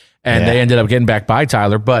Reddick. And they ended up getting back by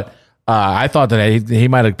Tyler. But I thought that he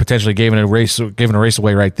might have potentially given a race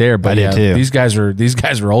away right there. But these guys were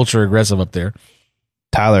ultra aggressive up there.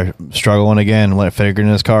 Tyler struggling again, figuring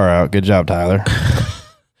his car out. Good job, Tyler.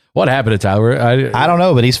 What happened to Tyler? I don't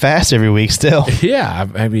know, but he's fast every week still. Yeah,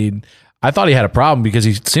 I mean, I thought he had a problem because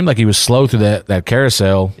he seemed like he was slow through that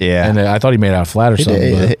carousel. Yeah, and I thought he made out flat or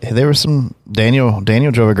something. There was some Daniel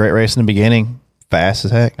drove a great race in the beginning, fast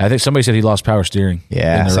as heck. I think somebody said he lost power steering.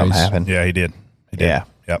 Yeah, something happened. Yeah, he did. Yeah.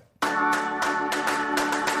 Yep.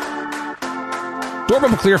 Door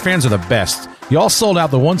Bumper Clear fans are the best. Y'all sold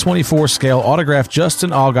out the 124 scale autographed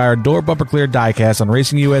Justin Allgaier Door Bumper Clear diecast on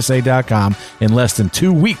RacingUSA.com in less than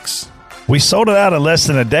 2 weeks. We sold it out in less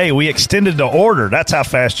than a day. We extended the order. That's how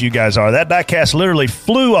fast you guys are. That diecast literally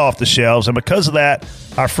flew off the shelves, and because of that,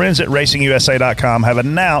 our friends at RacingUSA.com have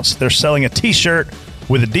announced they're selling a T-shirt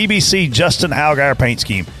with a DBC Justin Allgaier paint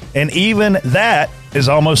scheme, and even that is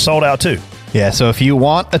almost sold out too. Yeah, so if you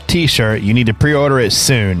want a T-shirt, you need to pre-order it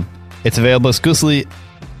soon. It's available exclusively.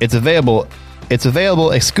 It's available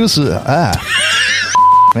exclusively.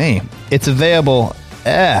 Man, it's available.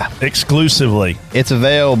 Exclusively. It's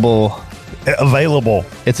available.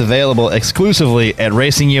 It's available exclusively at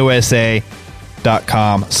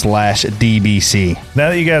RacingUSA.com/DBC. Now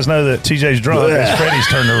that you guys know that TJ's drunk, it's Freddie's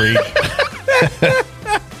turn to read.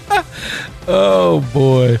 Oh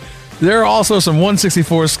boy. There are also some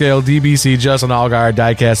 164 scale DBC Justin Allgaier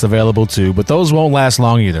diecasts available too, but those won't last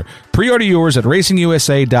long either. Pre-order yours at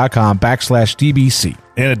RacingUSA.com/DBC.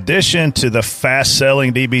 In addition to the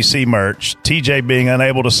fast-selling DBC merch, TJ being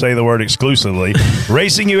unable to say the word exclusively,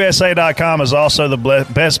 RacingUSA.com is also the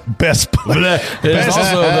best place. It's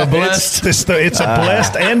also the blessed. It's a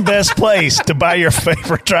blessed and best place to buy your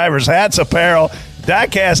favorite drivers' hats, apparel,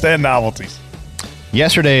 diecast, and novelties.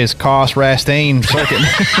 Yesterday's Chastain circuit.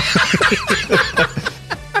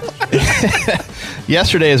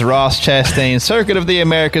 Yesterday's Ross Chastain Circuit of the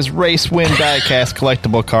Americas Race Win Diecast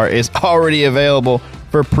collectible car is already available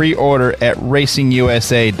for pre-order at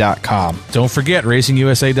RacingUSA.com. Don't forget,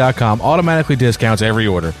 RacingUSA.com automatically discounts every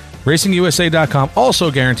order. RacingUSA.com also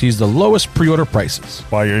guarantees the lowest pre-order prices.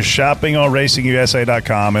 While you're shopping on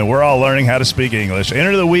RacingUSA.com and we're all learning how to speak English,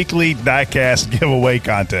 enter the weekly diecast giveaway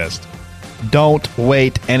contest. Don't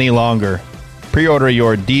wait any longer. Pre-order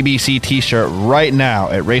your DBC t-shirt right now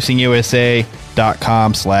at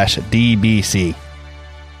racingusa.com/DBC.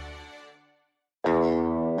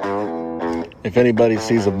 If anybody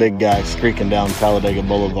sees a big guy streaking down Talladega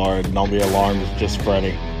Boulevard, don't be alarmed, it's just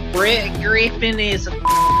Freddie. Brett Griffin is a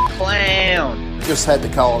clown. Just had to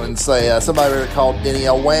call and say somebody better call Denny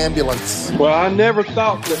a wambulance. Well, I never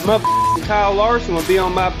thought that motherfucking Kyle Larson would be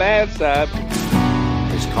on my bad side.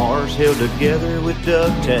 His car's held together with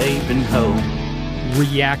duct tape and hope.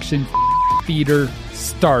 Reaction feeder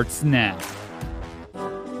starts now.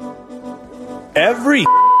 Every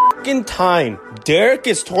time Derek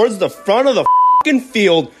is towards the front of the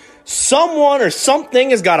field, someone or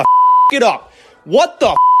something has got to it up. What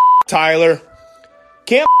the Tyler?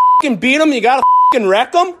 Can't beat them, you gotta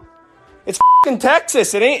wreck them? It's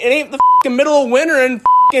Texas. It ain't the middle of winter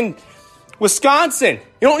in Wisconsin.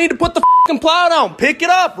 You don't need to put the plow down. Pick it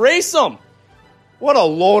up, race them. What a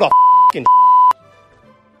load of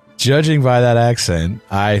Judging by that accent,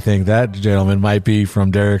 I think that gentleman might be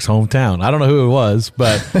from Derek's hometown. I don't know who it was,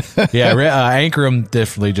 but yeah, Ankrum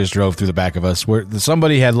definitely just drove through the back of us. Where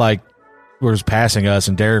somebody had was passing us,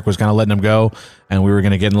 and Derek was kind of letting him go, and we were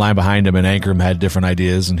going to get in line behind him, and Ankrum had different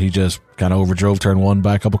ideas, and he just kind of overdrove turn one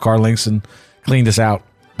by a couple car lengths and cleaned us out.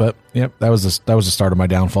 But yep, that was the start of my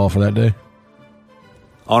downfall for that day.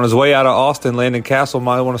 On his way out of Austin, Landon Castle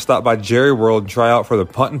might want to stop by Jerry World and try out for the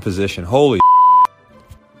punting position. Holy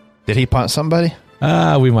Did he punt somebody?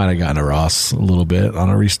 We might have gotten a Ross a little bit on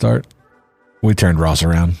a restart. We turned Ross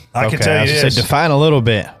around. I can tell you this. Define a little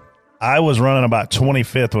bit. I was running about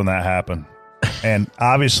 25th when that happened. And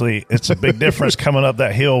obviously, it's a big difference coming up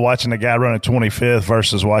that hill watching the guy running 25th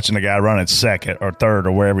versus watching the guy running second or third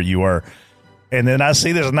or wherever you were. And then I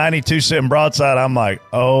see this 92 sitting broadside. I'm like,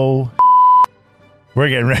 oh, we're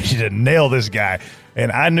getting ready to nail this guy.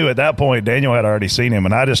 And I knew at that point Daniel had already seen him,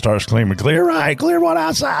 and I just started screaming, clear right, clear one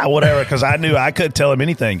outside, whatever, because I knew I couldn't tell him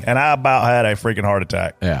anything. And I about had a freaking heart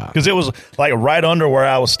attack. Yeah. Because it was like right under where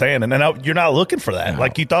I was standing. And you're not looking for that. No.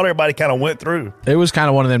 Like you thought everybody kind of went through. It was kind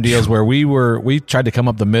of one of them deals where we tried to come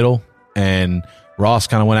up the middle, and Ross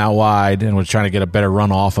kind of went out wide and was trying to get a better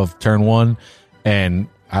run off of turn one. And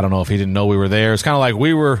I don't know if he didn't know we were there. It's kind of like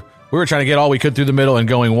we were trying to get all we could through the middle and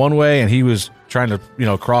going one way, and he was trying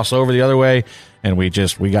to cross over the other way. And we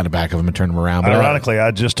got in the back of him and turned him around. But ironically, I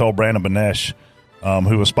just told Brandon Benesh,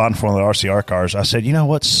 who was spotting for one of the RCR cars, I said, you know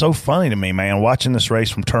what's so funny to me, man, watching this race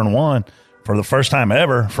from turn one for the first time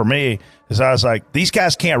ever for me, is I was like, these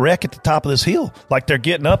guys can't wreck at the top of this hill. Like they're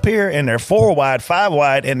getting up here and they're 4 wide, 5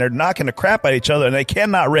 wide, and they're knocking the crap at each other, and they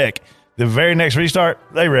cannot wreck. The very next restart,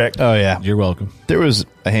 they wrecked. Oh, yeah. You're welcome. There was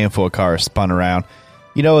a handful of cars spun around.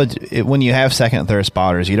 When you have second and third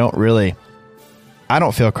spotters, I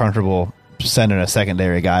don't feel comfortable sending a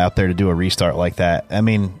secondary guy up there to do a restart like that. I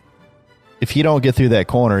mean, if you don't get through that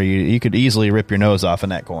corner, you could easily rip your nose off in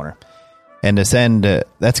that corner. And to send,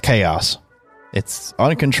 that's chaos. It's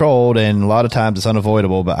uncontrolled, and a lot of times it's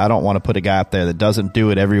unavoidable, but I don't want to put a guy up there that doesn't do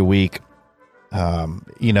it every week.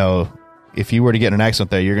 If you were to get in an accident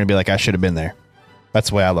there, you're going to be like, I should have been there. That's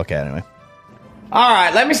the way I look at it anyway. All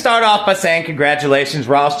right, let me start off by saying congratulations,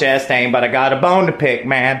 Ross Chastain, but I got a bone to pick,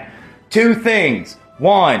 man. 2 things.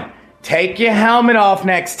 1, take your helmet off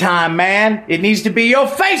next time, man. It needs to be your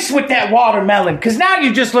face with that watermelon, because now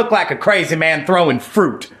you just look like a crazy man throwing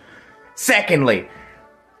fruit. Secondly,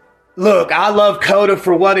 look, I love COTA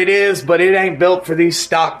for what it is, but it ain't built for these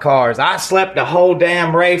stock cars. I slept the whole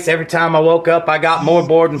damn race. Every time I woke up, I got more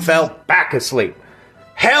bored and fell back asleep.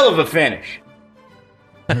 Hell of a finish.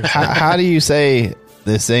 How do you say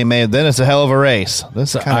this ain't made? Then it's a hell of a race.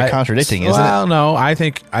 That's kind of contradicting, isn't it? Well, no, I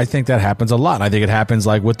think that happens a lot. I think it happens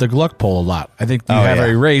like with the Gluck pole a lot. I think you have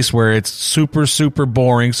a race where it's super, super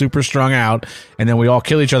boring, super strung out, and then we all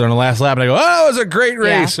kill each other in the last lap, and I go, "Oh, it was a great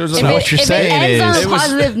race." Yeah. What you're saying is, on a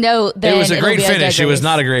positive note, then it was a great finish. It was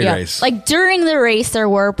not a great yeah. race. Like during the race, there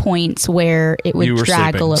were points where it would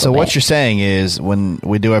drag a little bit. So what you're saying is, when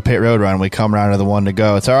we do our pit road run, we come around to the one to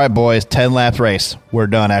go. It's all right, boys. 10 laps race. We're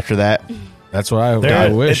done after that. That's what I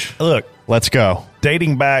wish. Look, let's go.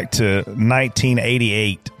 Dating back to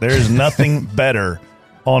 1988, there's nothing better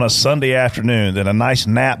on a Sunday afternoon than a nice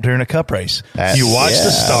nap during a cup race. You watch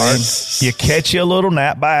the start, you catch you a little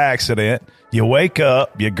nap by accident, you wake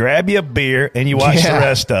up, you grab you a beer, and you watch the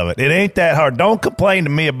rest of it. It ain't that hard. Don't complain to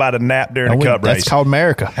me about a nap during a cup race. That's called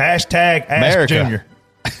America. Hashtag Ask Junior.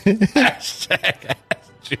 Hashtag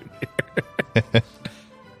Ask Junior.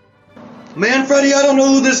 Man, Freddie, I don't know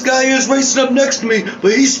who this guy is racing up next to me,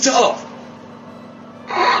 but he's tough.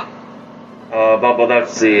 Bubba,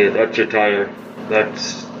 that's your tire.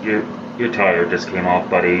 That's your tire just came off,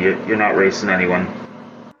 buddy. You're not racing anyone.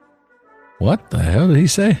 What the hell did he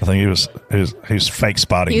say? I think he was fake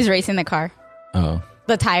spotting. He was racing the car. Oh.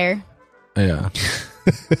 The tire. Yeah.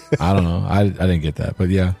 I don't know. I didn't get that. But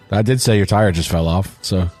yeah, I did say your tire just fell off.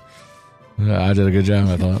 So I did a good job,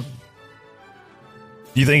 I thought.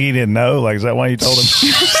 You think he didn't know? Like, is that why you told him?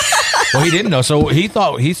 Well, he didn't know. So he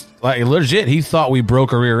thought he thought we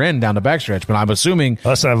broke a rear end down the backstretch. But I'm assuming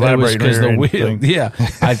that's not it was vibrating because rear the end wheel. thing. Yeah,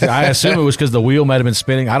 I assume it was because the wheel might have been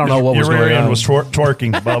spinning. I don't know what was Your going rear on. end was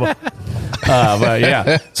twerking, Bubba. But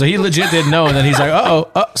yeah, so he legit didn't know, and then he's like,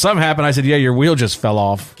 "Oh, something happened." I said, "Yeah, your wheel just fell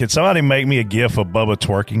off." Can somebody make me a gif of Bubba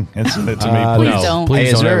twerking and send it to me, please? Please don't.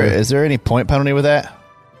 Please don't. Is there any point penalty with that?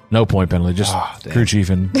 No point penalty, just crew chief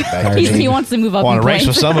and He wants to move up. Want in to race points.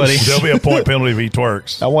 with somebody? There'll be a point penalty if he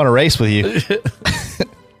twerks. I want to race with you.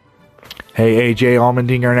 Hey, AJ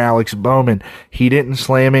Allmendinger and Alex Bowman. He didn't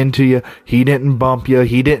slam into you. He didn't bump you.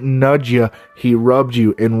 He didn't nudge you. He rubbed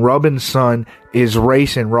you. And rubbing, son, is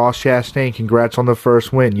racing. Ross Chastain, congrats on the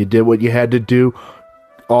first win. You did what you had to do.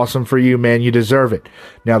 Awesome for you, man. You deserve it.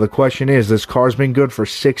 Now, the question is, this car's been good for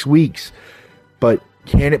 6 weeks, but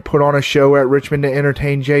can it put on a show at Richmond to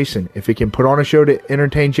entertain Jason? If it can put on a show to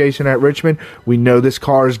entertain Jason at Richmond, we know this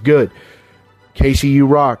car is good. Casey, you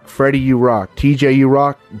rock. Freddie, you rock. TJ, you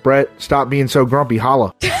rock. Brett, stop being so grumpy.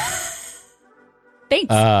 Holla. Thanks.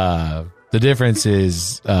 The difference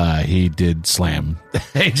is he did slam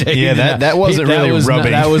AJ. Yeah, that wasn't really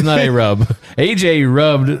rubbing. That was not a rub. AJ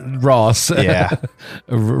rubbed Ross. Yeah.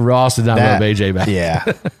 Ross did not rub AJ back. Yeah.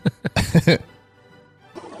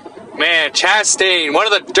 Man, Chastain, one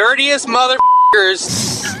of the dirtiest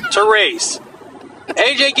motherfuckers to race.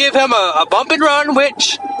 AJ give him a bump and run,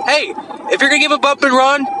 which, hey, if you're going to give a bump and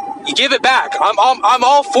run, you give it back. I'm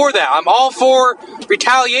all for that. I'm all for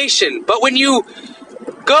retaliation. But when you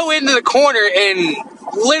go into the corner and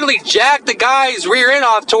literally jack the guy's rear end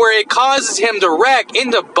off to where it causes him to wreck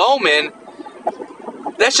into Bowman,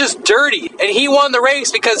 that's just dirty. And he won the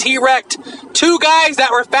race because he wrecked two guys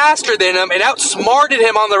that were faster than him and outsmarted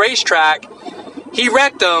him on the racetrack. He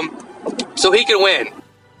wrecked them so he could win.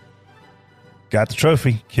 Got the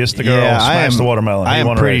trophy. Kissed the girl. Smashed the watermelon. I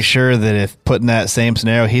am pretty sure that if put in that same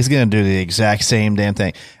scenario, he's going to do the exact same damn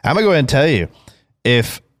thing. I'm going to go ahead and tell you,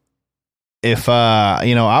 if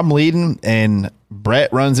I'm leading and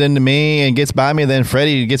Brett runs into me and gets by me, then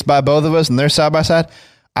Freddie gets by both of us and they're side by side,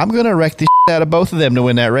 I'm going to wreck the shit out of both of them to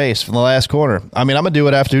win that race from the last corner. I mean, I'm going to do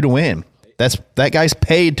what I have to do to win. That guy's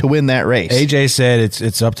paid to win that race. AJ said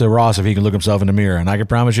it's up to Ross if he can look himself in the mirror, and I can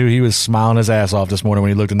promise you he was smiling his ass off this morning when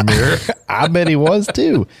he looked in the mirror. I bet he was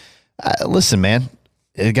too. Listen, man,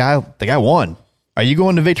 the guy won. Are you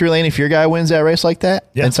going to victory lane if your guy wins that race like that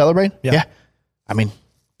and celebrate? Yeah. I mean,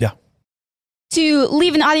 yeah. To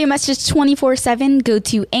leave an audio message 24/7, go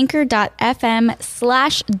to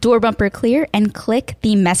anchor.fm/doorbumperclear and click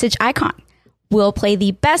the message icon. We'll play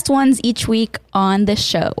the best ones each week on the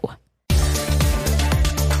show.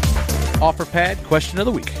 Offer pad question of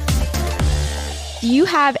the week. Do you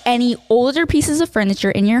have any older pieces of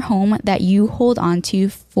furniture in your home that you hold on to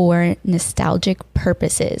for nostalgic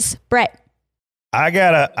purposes? Brett. I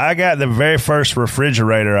got the very first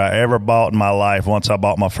refrigerator I ever bought in my life once I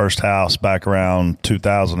bought my first house back around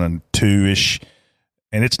 2002-ish.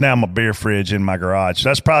 And it's now my beer fridge in my garage. So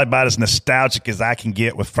that's probably about as nostalgic as I can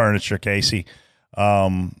get with furniture, Casey.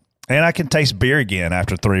 And I can taste beer again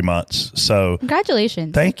after 3 months. So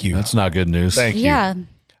Congratulations. Thank you. That's not good news. Thank you. Yeah.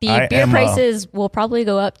 The beer prices will probably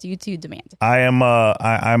go up due to demand. I'm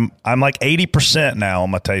like 80% now on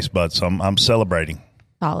my taste buds, so I'm celebrating.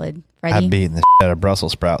 Solid. Freddie? I'd be eating the shit out of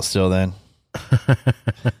Brussels sprouts still then.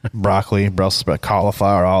 Broccoli, Brussels sprout,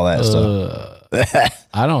 cauliflower, all that stuff.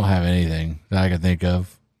 I don't have anything that I can think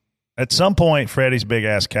of. At some point, Freddie's big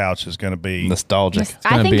ass couch is going to be nostalgic.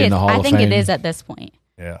 I think it is at this point.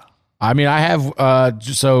 Yeah. I mean, I have,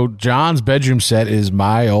 so John's bedroom set is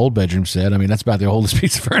my old bedroom set. I mean, that's about the oldest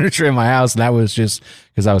piece of furniture in my house. And that was just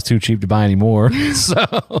because I was too cheap to buy any more.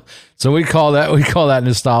 So we call that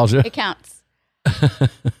nostalgia. It counts.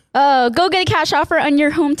 Go get a cash offer on your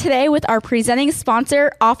home today with our presenting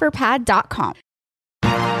sponsor, OfferPad.com.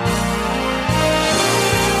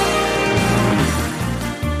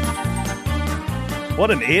 What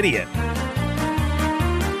an idiot.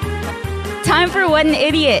 Time for What an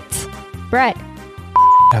Idiot. Brett.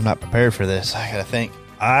 I'm not prepared for this. I got to think.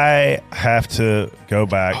 I have to go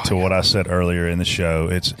back to what I said earlier in the show.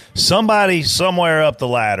 It's somebody somewhere up the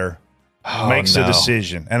ladder makes a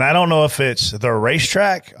decision. And I don't know if it's the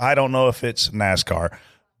racetrack. I don't know if it's NASCAR.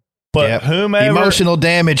 But whomever. Emotional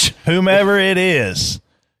damage. Whomever it is,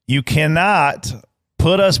 you cannot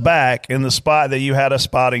put us back in the spot that you had us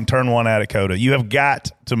spotting turn one at Dakota. You have got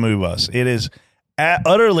to move us. It is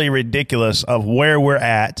utterly ridiculous of where we're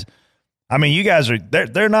at. I mean, you guys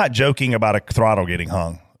they're not joking about a throttle getting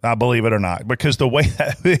hung. I believe it or not, because the way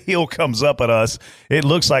that heel comes up at us, it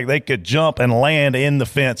looks like they could jump and land in the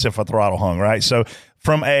fence if a throttle hung, right? So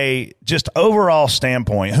from a just overall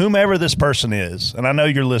standpoint, whomever this person is, and I know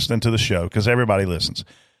you're listening to the show because everybody listens,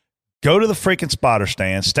 go to the freaking spotter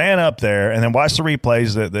stand up there, and then watch the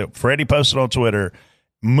replays that Freddie posted on Twitter.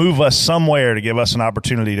 Move us somewhere to give us an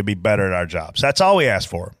opportunity to be better at our jobs. That's all we ask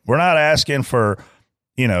for. We're not asking for,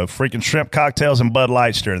 freaking shrimp cocktails and Bud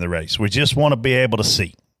Lights during the race. We just want to be able to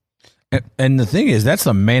see. And the thing is, that's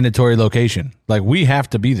the mandatory location. Like, we have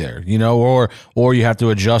to be there, or you have to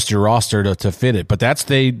adjust your roster to fit it. But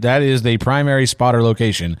that is the primary spotter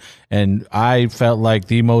location. And I felt like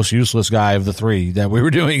the most useless guy of the three that we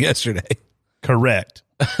were doing yesterday. Correct.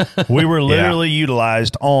 We were literally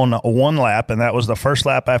utilized on one lap, and that was the first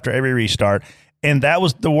lap after every restart. And that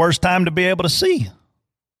was the worst time to be able to see.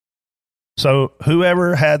 So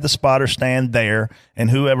whoever had the spotter stand there and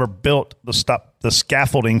whoever built the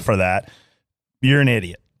scaffolding for that, you're an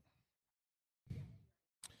idiot.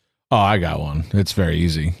 Oh, I got one. It's very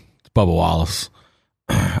easy. It's Bubba Wallace.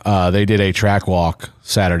 They did a track walk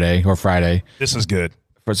Saturday or Friday. This is good.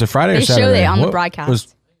 Was it Friday They or Saturday? showed it on the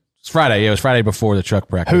broadcast. It's Friday. Yeah, it was Friday before the truck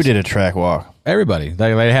practice. Who did a track walk? Everybody.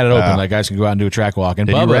 They had it open. Like, guys can go out and do a track walk. And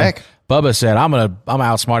Did you wreck? Bubba said, I'm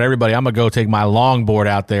outsmart everybody. I'm going to go take my longboard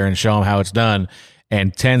out there and show them how it's done.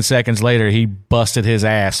 And 10 seconds later, he busted his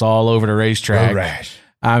ass all over the racetrack. Rash.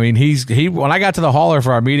 I mean, when I got to the hauler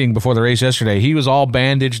for our meeting before the race yesterday, he was all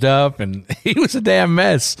bandaged up and he was a damn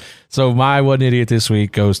mess. So my one idiot this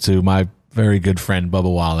week goes to my very good friend,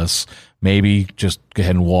 Bubba Wallace. Maybe just go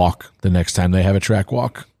ahead and walk the next time they have a track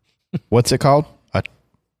walk. What's it called? A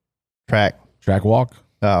track walk?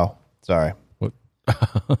 Oh, sorry. What?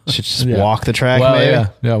 Should just walk the track, well, maybe?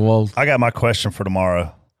 Yeah, well. I got my question for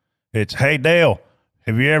tomorrow. It's, hey, Dale,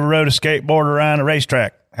 have you ever rode a skateboard around a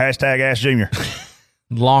racetrack? Hashtag Ask Junior.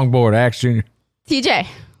 Longboard, Ask Junior. TJ.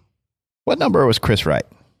 What number was Chris Wright?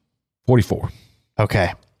 44.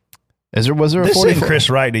 Okay. Was there a this 44? isn't Chris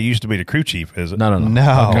Wright that used to be the crew chief, is it?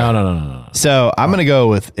 No. So I'm going to go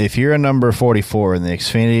with, if you're a number 44 in the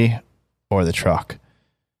Xfinity or the truck,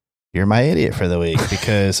 you're my idiot for the week,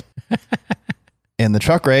 because in the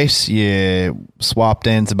truck race, you swapped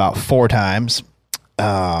ends about 4 times.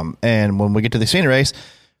 And when we get to the Xfinity race,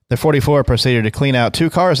 the 44 proceeded to clean out 2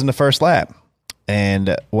 cars in the first lap.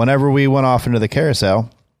 And whenever we went off into the carousel,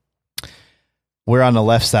 we're on the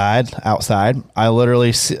left side, outside. I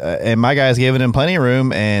literally see, and my guy's giving him plenty of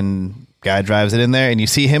room, and guy drives it in there, and you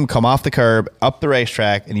see him come off the curb, up the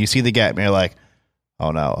racetrack, and you see the gap, and you're like,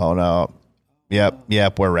 oh no.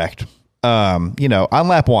 Yep, we're wrecked. On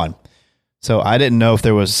lap 1. So I didn't know if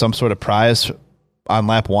there was some sort of prize on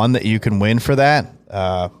lap 1 that you can win for that.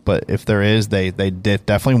 But if there is, they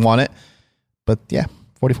definitely won it. But yeah,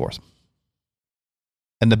 44s.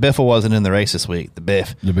 And the Biffle wasn't in the race this week. The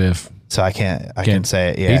Biff. So I can't say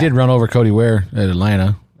it. Yeah. He did run over Cody Ware at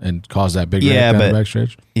Atlanta and caused that big wreck down the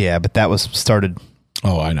backstretch. Yeah, but that was started.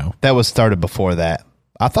 Oh, I know. That was started before that.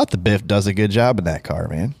 I thought the Biff does a good job in that car,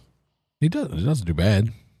 man. He doesn't do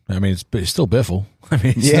bad. I mean, it's still Biffle. I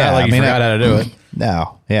mean, it's not like he forgot how to do it.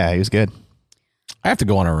 No. Yeah, he was good. I have to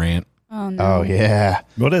go on a rant. Oh, no. Oh, yeah.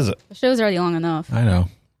 What is it? The show's already long enough. I know.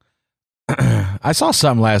 I saw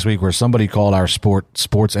something last week where somebody called our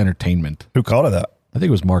sports entertainment. Who called it that? I think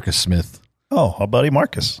it was Marcus Smith. Oh, our buddy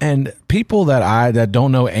Marcus. And people that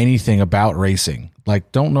don't know anything about racing,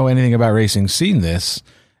 seen this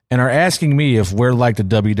and are asking me if we're like the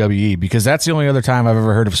WWE, because that's the only other time I've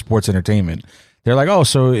ever heard of sports entertainment. They're like, oh,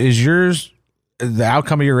 so is the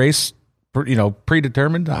outcome of your race,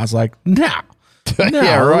 predetermined? I was like, no. No,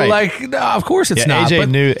 yeah, right. Like, no, of course it's not.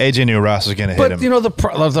 AJ knew Ross was going to hit him.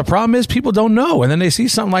 But the problem is people don't know, and then they see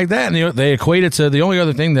something like that, and they equate it to the only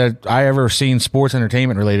other thing that I ever seen sports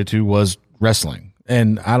entertainment related to was wrestling,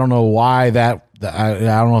 and I don't know why that. I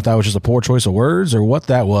don't know if that was just a poor choice of words or what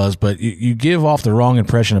that was, but you give off the wrong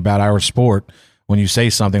impression about our sport when you say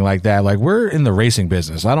something like that. Like, we're in the racing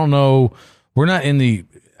business. I don't know. We're not in the.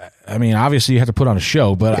 I mean, obviously you have to put on a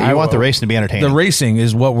show, but I want the racing to be entertaining. The racing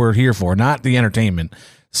is what we're here for, not the entertainment.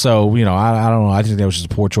 So, I don't know. I think that was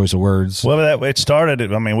just a poor choice of words. Well, it started,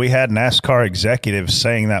 we had NASCAR executives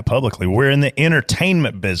saying that publicly. We're in the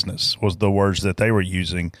entertainment business was the words that they were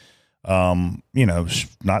using, not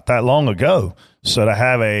that long ago. So to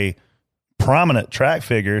have a prominent track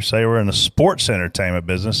figure say we're in the sports entertainment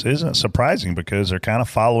business isn't surprising, because they're kind of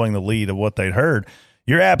following the lead of what they'd heard.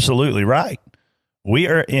 You're absolutely right. We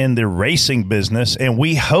are in the racing business, and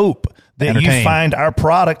we hope that you find our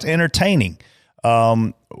product entertaining.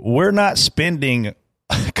 We're not spending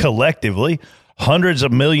collectively hundreds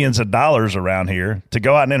of millions of dollars around here to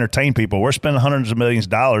go out and entertain people. We're spending hundreds of millions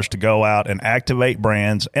of dollars to go out and activate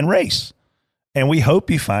brands and race. And we hope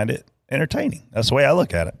you find it entertaining. That's the way I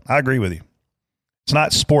look at it. I agree with you. It's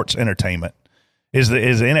not sports entertainment. Is the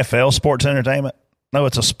NFL sports entertainment? No,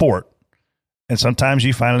 it's a sport. And sometimes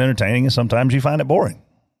you find it entertaining and sometimes you find it boring.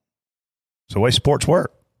 It's the way sports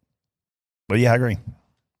work. But yeah, I agree.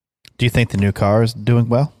 Do you think the new car is doing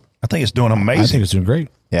well? I think it's doing amazing. I think it's doing great.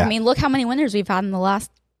 Yeah. I mean, look how many winners we've had in the last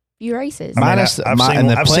few races.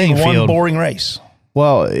 I've seen one boring race.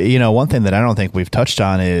 Well, one thing that I don't think we've touched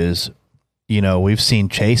on is, we've seen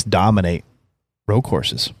Chase dominate road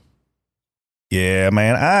courses. Yeah,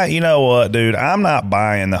 man. You know what, dude? I'm not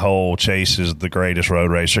buying the whole Chase is the greatest road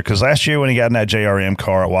racer, because last year when he got in that JRM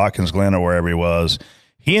car at Watkins Glen or wherever he was,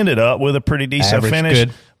 he ended up with a pretty decent finish.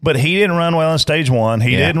 Good. But he didn't run well in stage 1.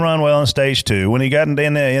 He didn't run well in stage 2. When he got in the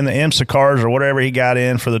IMSA cars or whatever he got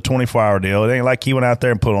in for the 24-hour deal, it ain't like he went out there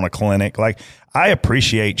and put on a clinic. Like, I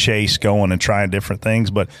appreciate Chase going and trying different things,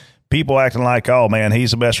 but people acting like, oh, man,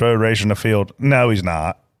 he's the best road racer in the field. No, he's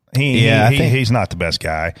not. He's not the best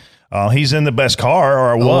guy. He's in the best car,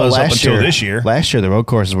 or was up until this year. Last year, the road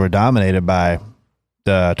courses were dominated by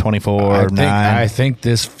the 24, 9. I think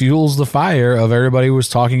this fuels the fire of everybody who was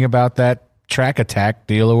talking about that track attack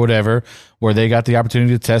deal or whatever, where they got the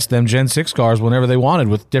opportunity to test them Gen 6 cars whenever they wanted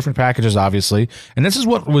with different packages, obviously. And this is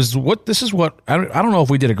what I don't know if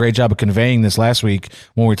we did a great job of conveying this last week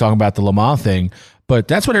when we were talking about the Le Mans thing, but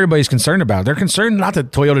that's what everybody's concerned about. They're concerned not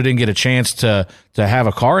that Toyota didn't get a chance to have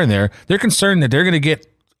a car in there. They're concerned that they're going to get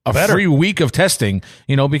a free week of testing,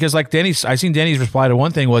 because like I seen Denny's reply to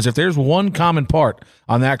one thing was, if there's one common part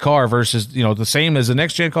on that car versus, the same as the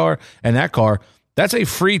next gen car and that car, that's a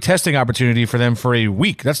free testing opportunity for them for a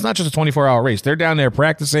week. That's not just a 24-hour race. They're down there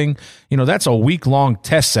practicing. That's a week-long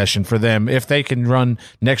test session for them if they can run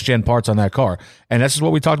next-gen parts on that car. And this is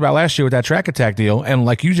what we talked about last year with that track attack deal. And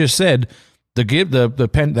like you just said,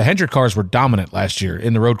 the Hendrick cars were dominant last year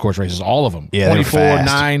in the road course races, all of them. Yeah, 24,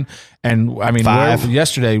 9, and I mean,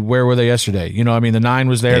 5. Where were they yesterday? The 9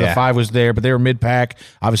 was there, the 5 was there, but they were mid-pack.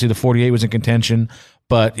 Obviously, the 48 was in contention.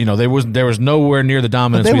 But, there was nowhere near the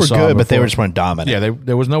dominance we saw. They were good, before. but they just weren't dominant. Yeah,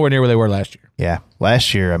 there was nowhere near where they were last year. Yeah,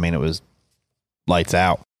 last year, it was lights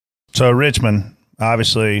out. So Richmond,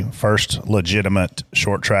 obviously, first legitimate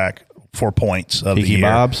short track 4 points of the year.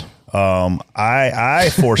 Bob's.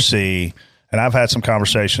 I foresee, and I've had some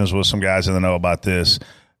conversations with some guys in the know about this.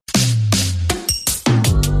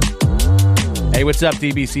 Hey, what's up,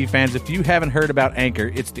 DBC fans? If you haven't heard about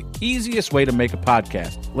Anchor, it's the easiest way to make a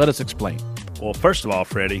podcast. Let us explain. Well, first of all,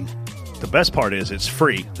 Freddie, the best part is it's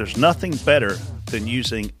free. There's nothing better than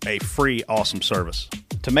using a free, awesome service.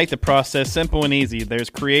 To make the process simple and easy,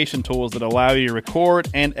 there's creation tools that allow you to record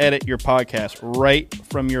and edit your podcast right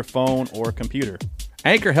from your phone or computer.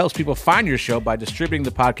 Anchor helps people find your show by distributing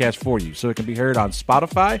the podcast for you so it can be heard on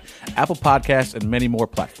Spotify, Apple Podcasts, and many more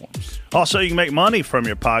platforms. Also, you can make money from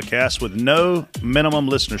your podcast with no minimum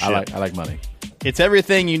listenership. I like money. It's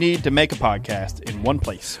everything you need to make a podcast in one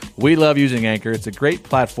place. We love using Anchor. It's a great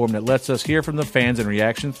platform that lets us hear from the fans in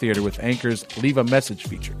Reaction Theater with Anchor's Leave a Message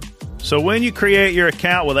feature. So when you create your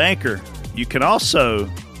account with Anchor, you can also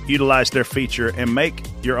utilize their feature and make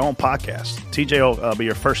your own podcast. TJ will be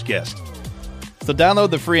your first guest. So download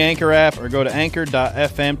the free Anchor app or go to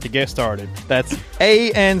anchor.fm to get started. That's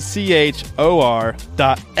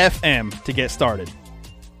ANCHOR.FM to get started.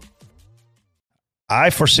 I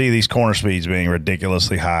foresee these corner speeds being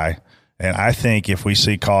ridiculously high, and I think if we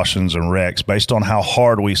see cautions and wrecks, based on how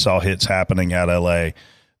hard we saw hits happening at L.A.,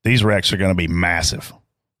 these wrecks are going to be massive.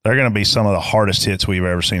 They're going to be some of the hardest hits we've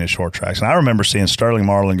ever seen at short tracks. And I remember seeing Sterling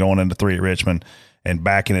Marlin going into 3 at Richmond and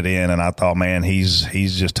backing it in, and I thought, man, he's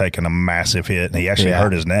just taking a massive hit, and he actually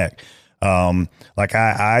hurt his neck.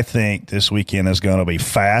 I think this weekend is going to be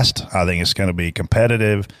fast. I think it's going to be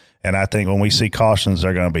competitive, and I think when we see cautions,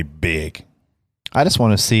 they're going to be big. I just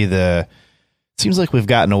want to see it seems like we've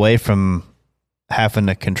gotten away from having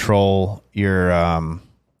to control your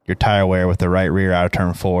tire wear with the right rear out of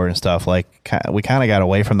turn 4 and stuff. Like, we kind of got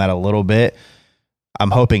away from that a little bit.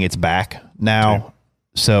 I'm hoping it's back now.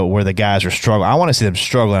 So where the guys are struggling, I want to see them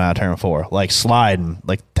struggling out of turn 4, like sliding.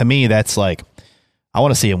 Like, to me, that's like, I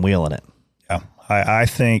want to see them wheeling it. Yeah, I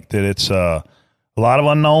think that it's a lot of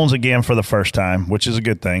unknowns again for the first time, which is a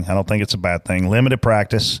good thing. I don't think it's a bad thing. Limited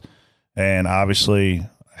practice. And obviously,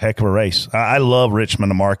 a heck of a race. I love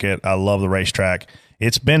Richmond, the market. I love the racetrack.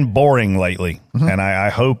 It's been boring lately, and I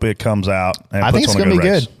hope it comes out and puts on a good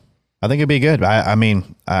race. I think it'll be good.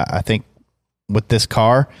 I think with this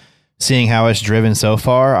car, seeing how it's driven so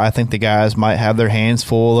far, I think the guys might have their hands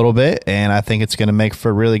full a little bit, and I think it's going to make for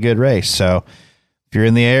a really good race. So if you're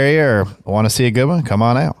in the area or want to see a good one, come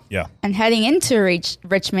on out. Yeah. And heading into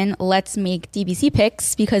Richmond, let's make DBC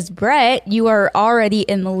picks because, Brett, you are already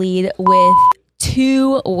in the lead with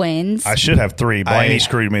 2 wins. I should have 3. Blaney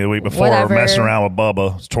screwed me the week before messing around with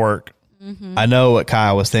Bubba twerk. Mm-hmm. I know what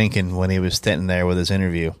Kyle was thinking when he was sitting there with his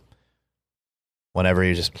interview. Whenever he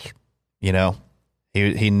was just, he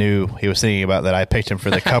knew he was thinking about that I picked him for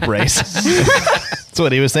the cup race. That's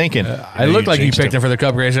what he was thinking. I looked like you picked him for the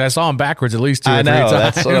cup race. I saw him backwards at least 2 or 3 times.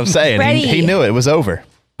 That's what I'm saying. He knew it was over.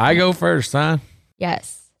 I go first, huh?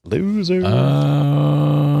 Yes. Loser.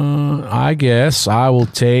 I guess I will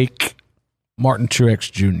take Martin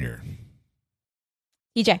Truex Jr.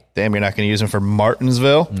 DJ. Damn, you're not going to use him for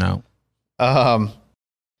Martinsville? No.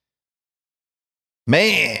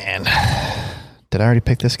 Man. Did I already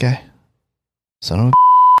pick this guy? Son of a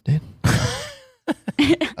did.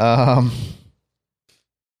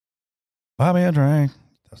 Buy me a drink.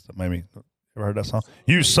 That's maybe ever heard that song?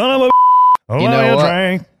 You son of a. Oh, You know what?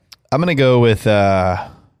 I'm gonna go with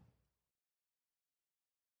a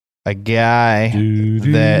guy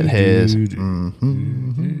that has.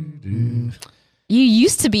 You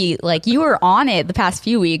used to be you were on it the past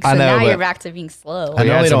few weeks, so I know, now you're but back to being slow. I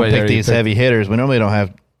normally don't pick these heavy hitters. We normally don't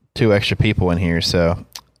have 2 extra people in here, so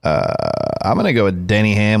I'm gonna go with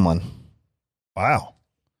Denny Hamlin. Wow.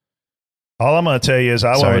 All I'm going to tell you is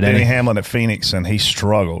I went with Denny Hamlin at Phoenix, and he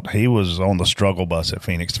struggled. He was on the struggle bus at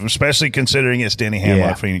Phoenix, especially considering it's Denny Hamlin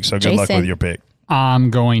at Phoenix. So good luck with your pick. I'm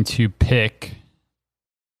going to pick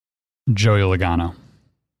Joey Logano.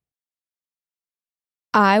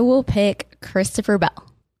 I will pick Christopher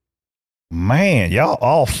Bell. Man, y'all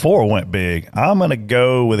all 4 went big. I'm going to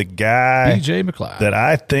go with a guy BJ McLeod that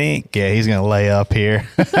I think he's going to lay up here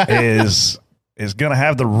is going to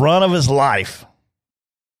have the run of his life.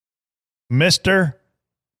 Mr.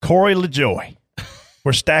 Corey LaJoy.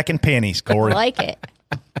 We're stacking pennies, Corey. I like it.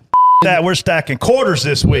 That we're stacking quarters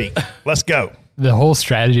this week. Let's go. The whole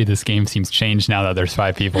strategy of this game seems changed now that there's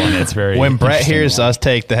 5 people in it. It's very when Brett hears us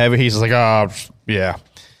take the heavy, he's like, oh, yeah.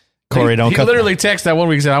 Corey, don't He cut. literally texted that one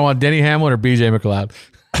week and said, I want Denny Hamlin or BJ McLeod.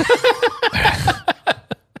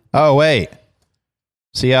 Oh, wait.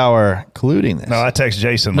 See how we're colluding this? No, I text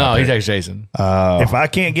Jason. No, he texts Jason. If I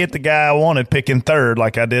can't get the guy I wanted picking third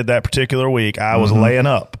like I did that particular week, I was laying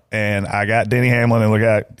up, and I got Denny Hamlin, and look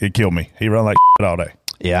at it, he killed me. He run like all day.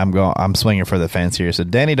 Yeah, I'm swinging for the fence here. So,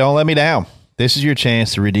 Danny, don't let me down. This is your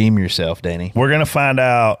chance to redeem yourself, Danny. We're gonna find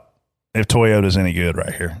out if Toyota's any good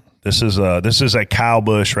right here. This is a Kyle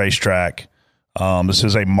Busch racetrack. This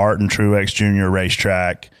is a Martin Truex Jr.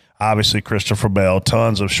 racetrack. Obviously, Christopher Bell,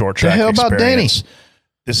 tons of short track The hell about experience. Danny?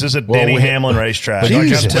 This is a Denny Hamlin racetrack. But you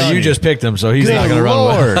just picked him, so he's not going to run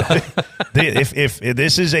away. if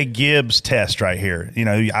this is a Gibbs test right here,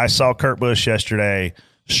 I saw Kurt Busch yesterday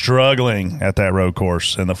struggling at that road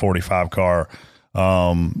course in the 45 car.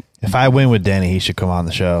 If I win with Denny, he should come on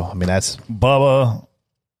the show. I mean, that's Bubba.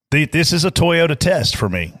 This is a Toyota test for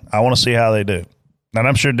me. I want to see how they do, and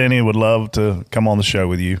I'm sure Denny would love to come on the show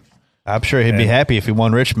with you. I'm sure he'd be happy if he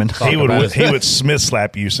won Richmond. He would Smith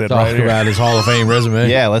slap you. Said Talk right here. about his Hall of Fame resume.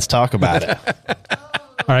 Yeah, let's talk about it.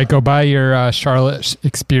 All right, go buy your Charlotte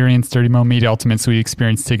Experience Dirty Mo Media Ultimate Suite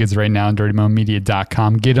Experience tickets right now on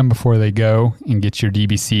dirtymomedia.com. Get them before they go and get your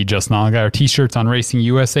DBC Just Now. I got our t-shirts on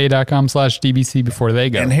racingusa.com/DBC before they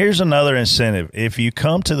go. And here's another incentive. If you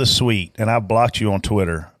come to the suite and I blocked you on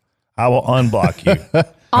Twitter, I will unblock you.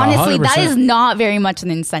 Honestly, 100%. that is not very much an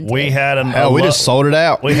incentive. We had we just sold it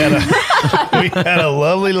out. We had a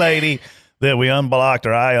lovely lady that we unblocked,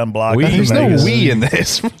 or I unblocked. There's no we in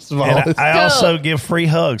this. First of all. And I also give free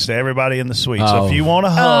hugs to everybody in the suite. So if you want a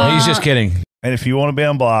hug, He's just kidding. and if you want to be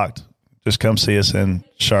unblocked, just come see us in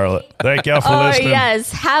Charlotte. Thank y'all for listening.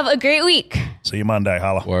 Yes. Have a great week. See you Monday.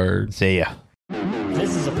 Holla. Word. See ya.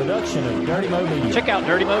 This is a production of Dirty Mo Media. Check out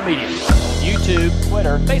Dirty Mo Media. YouTube,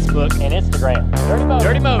 Twitter, Facebook, and Instagram.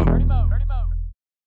 Dirty Mo.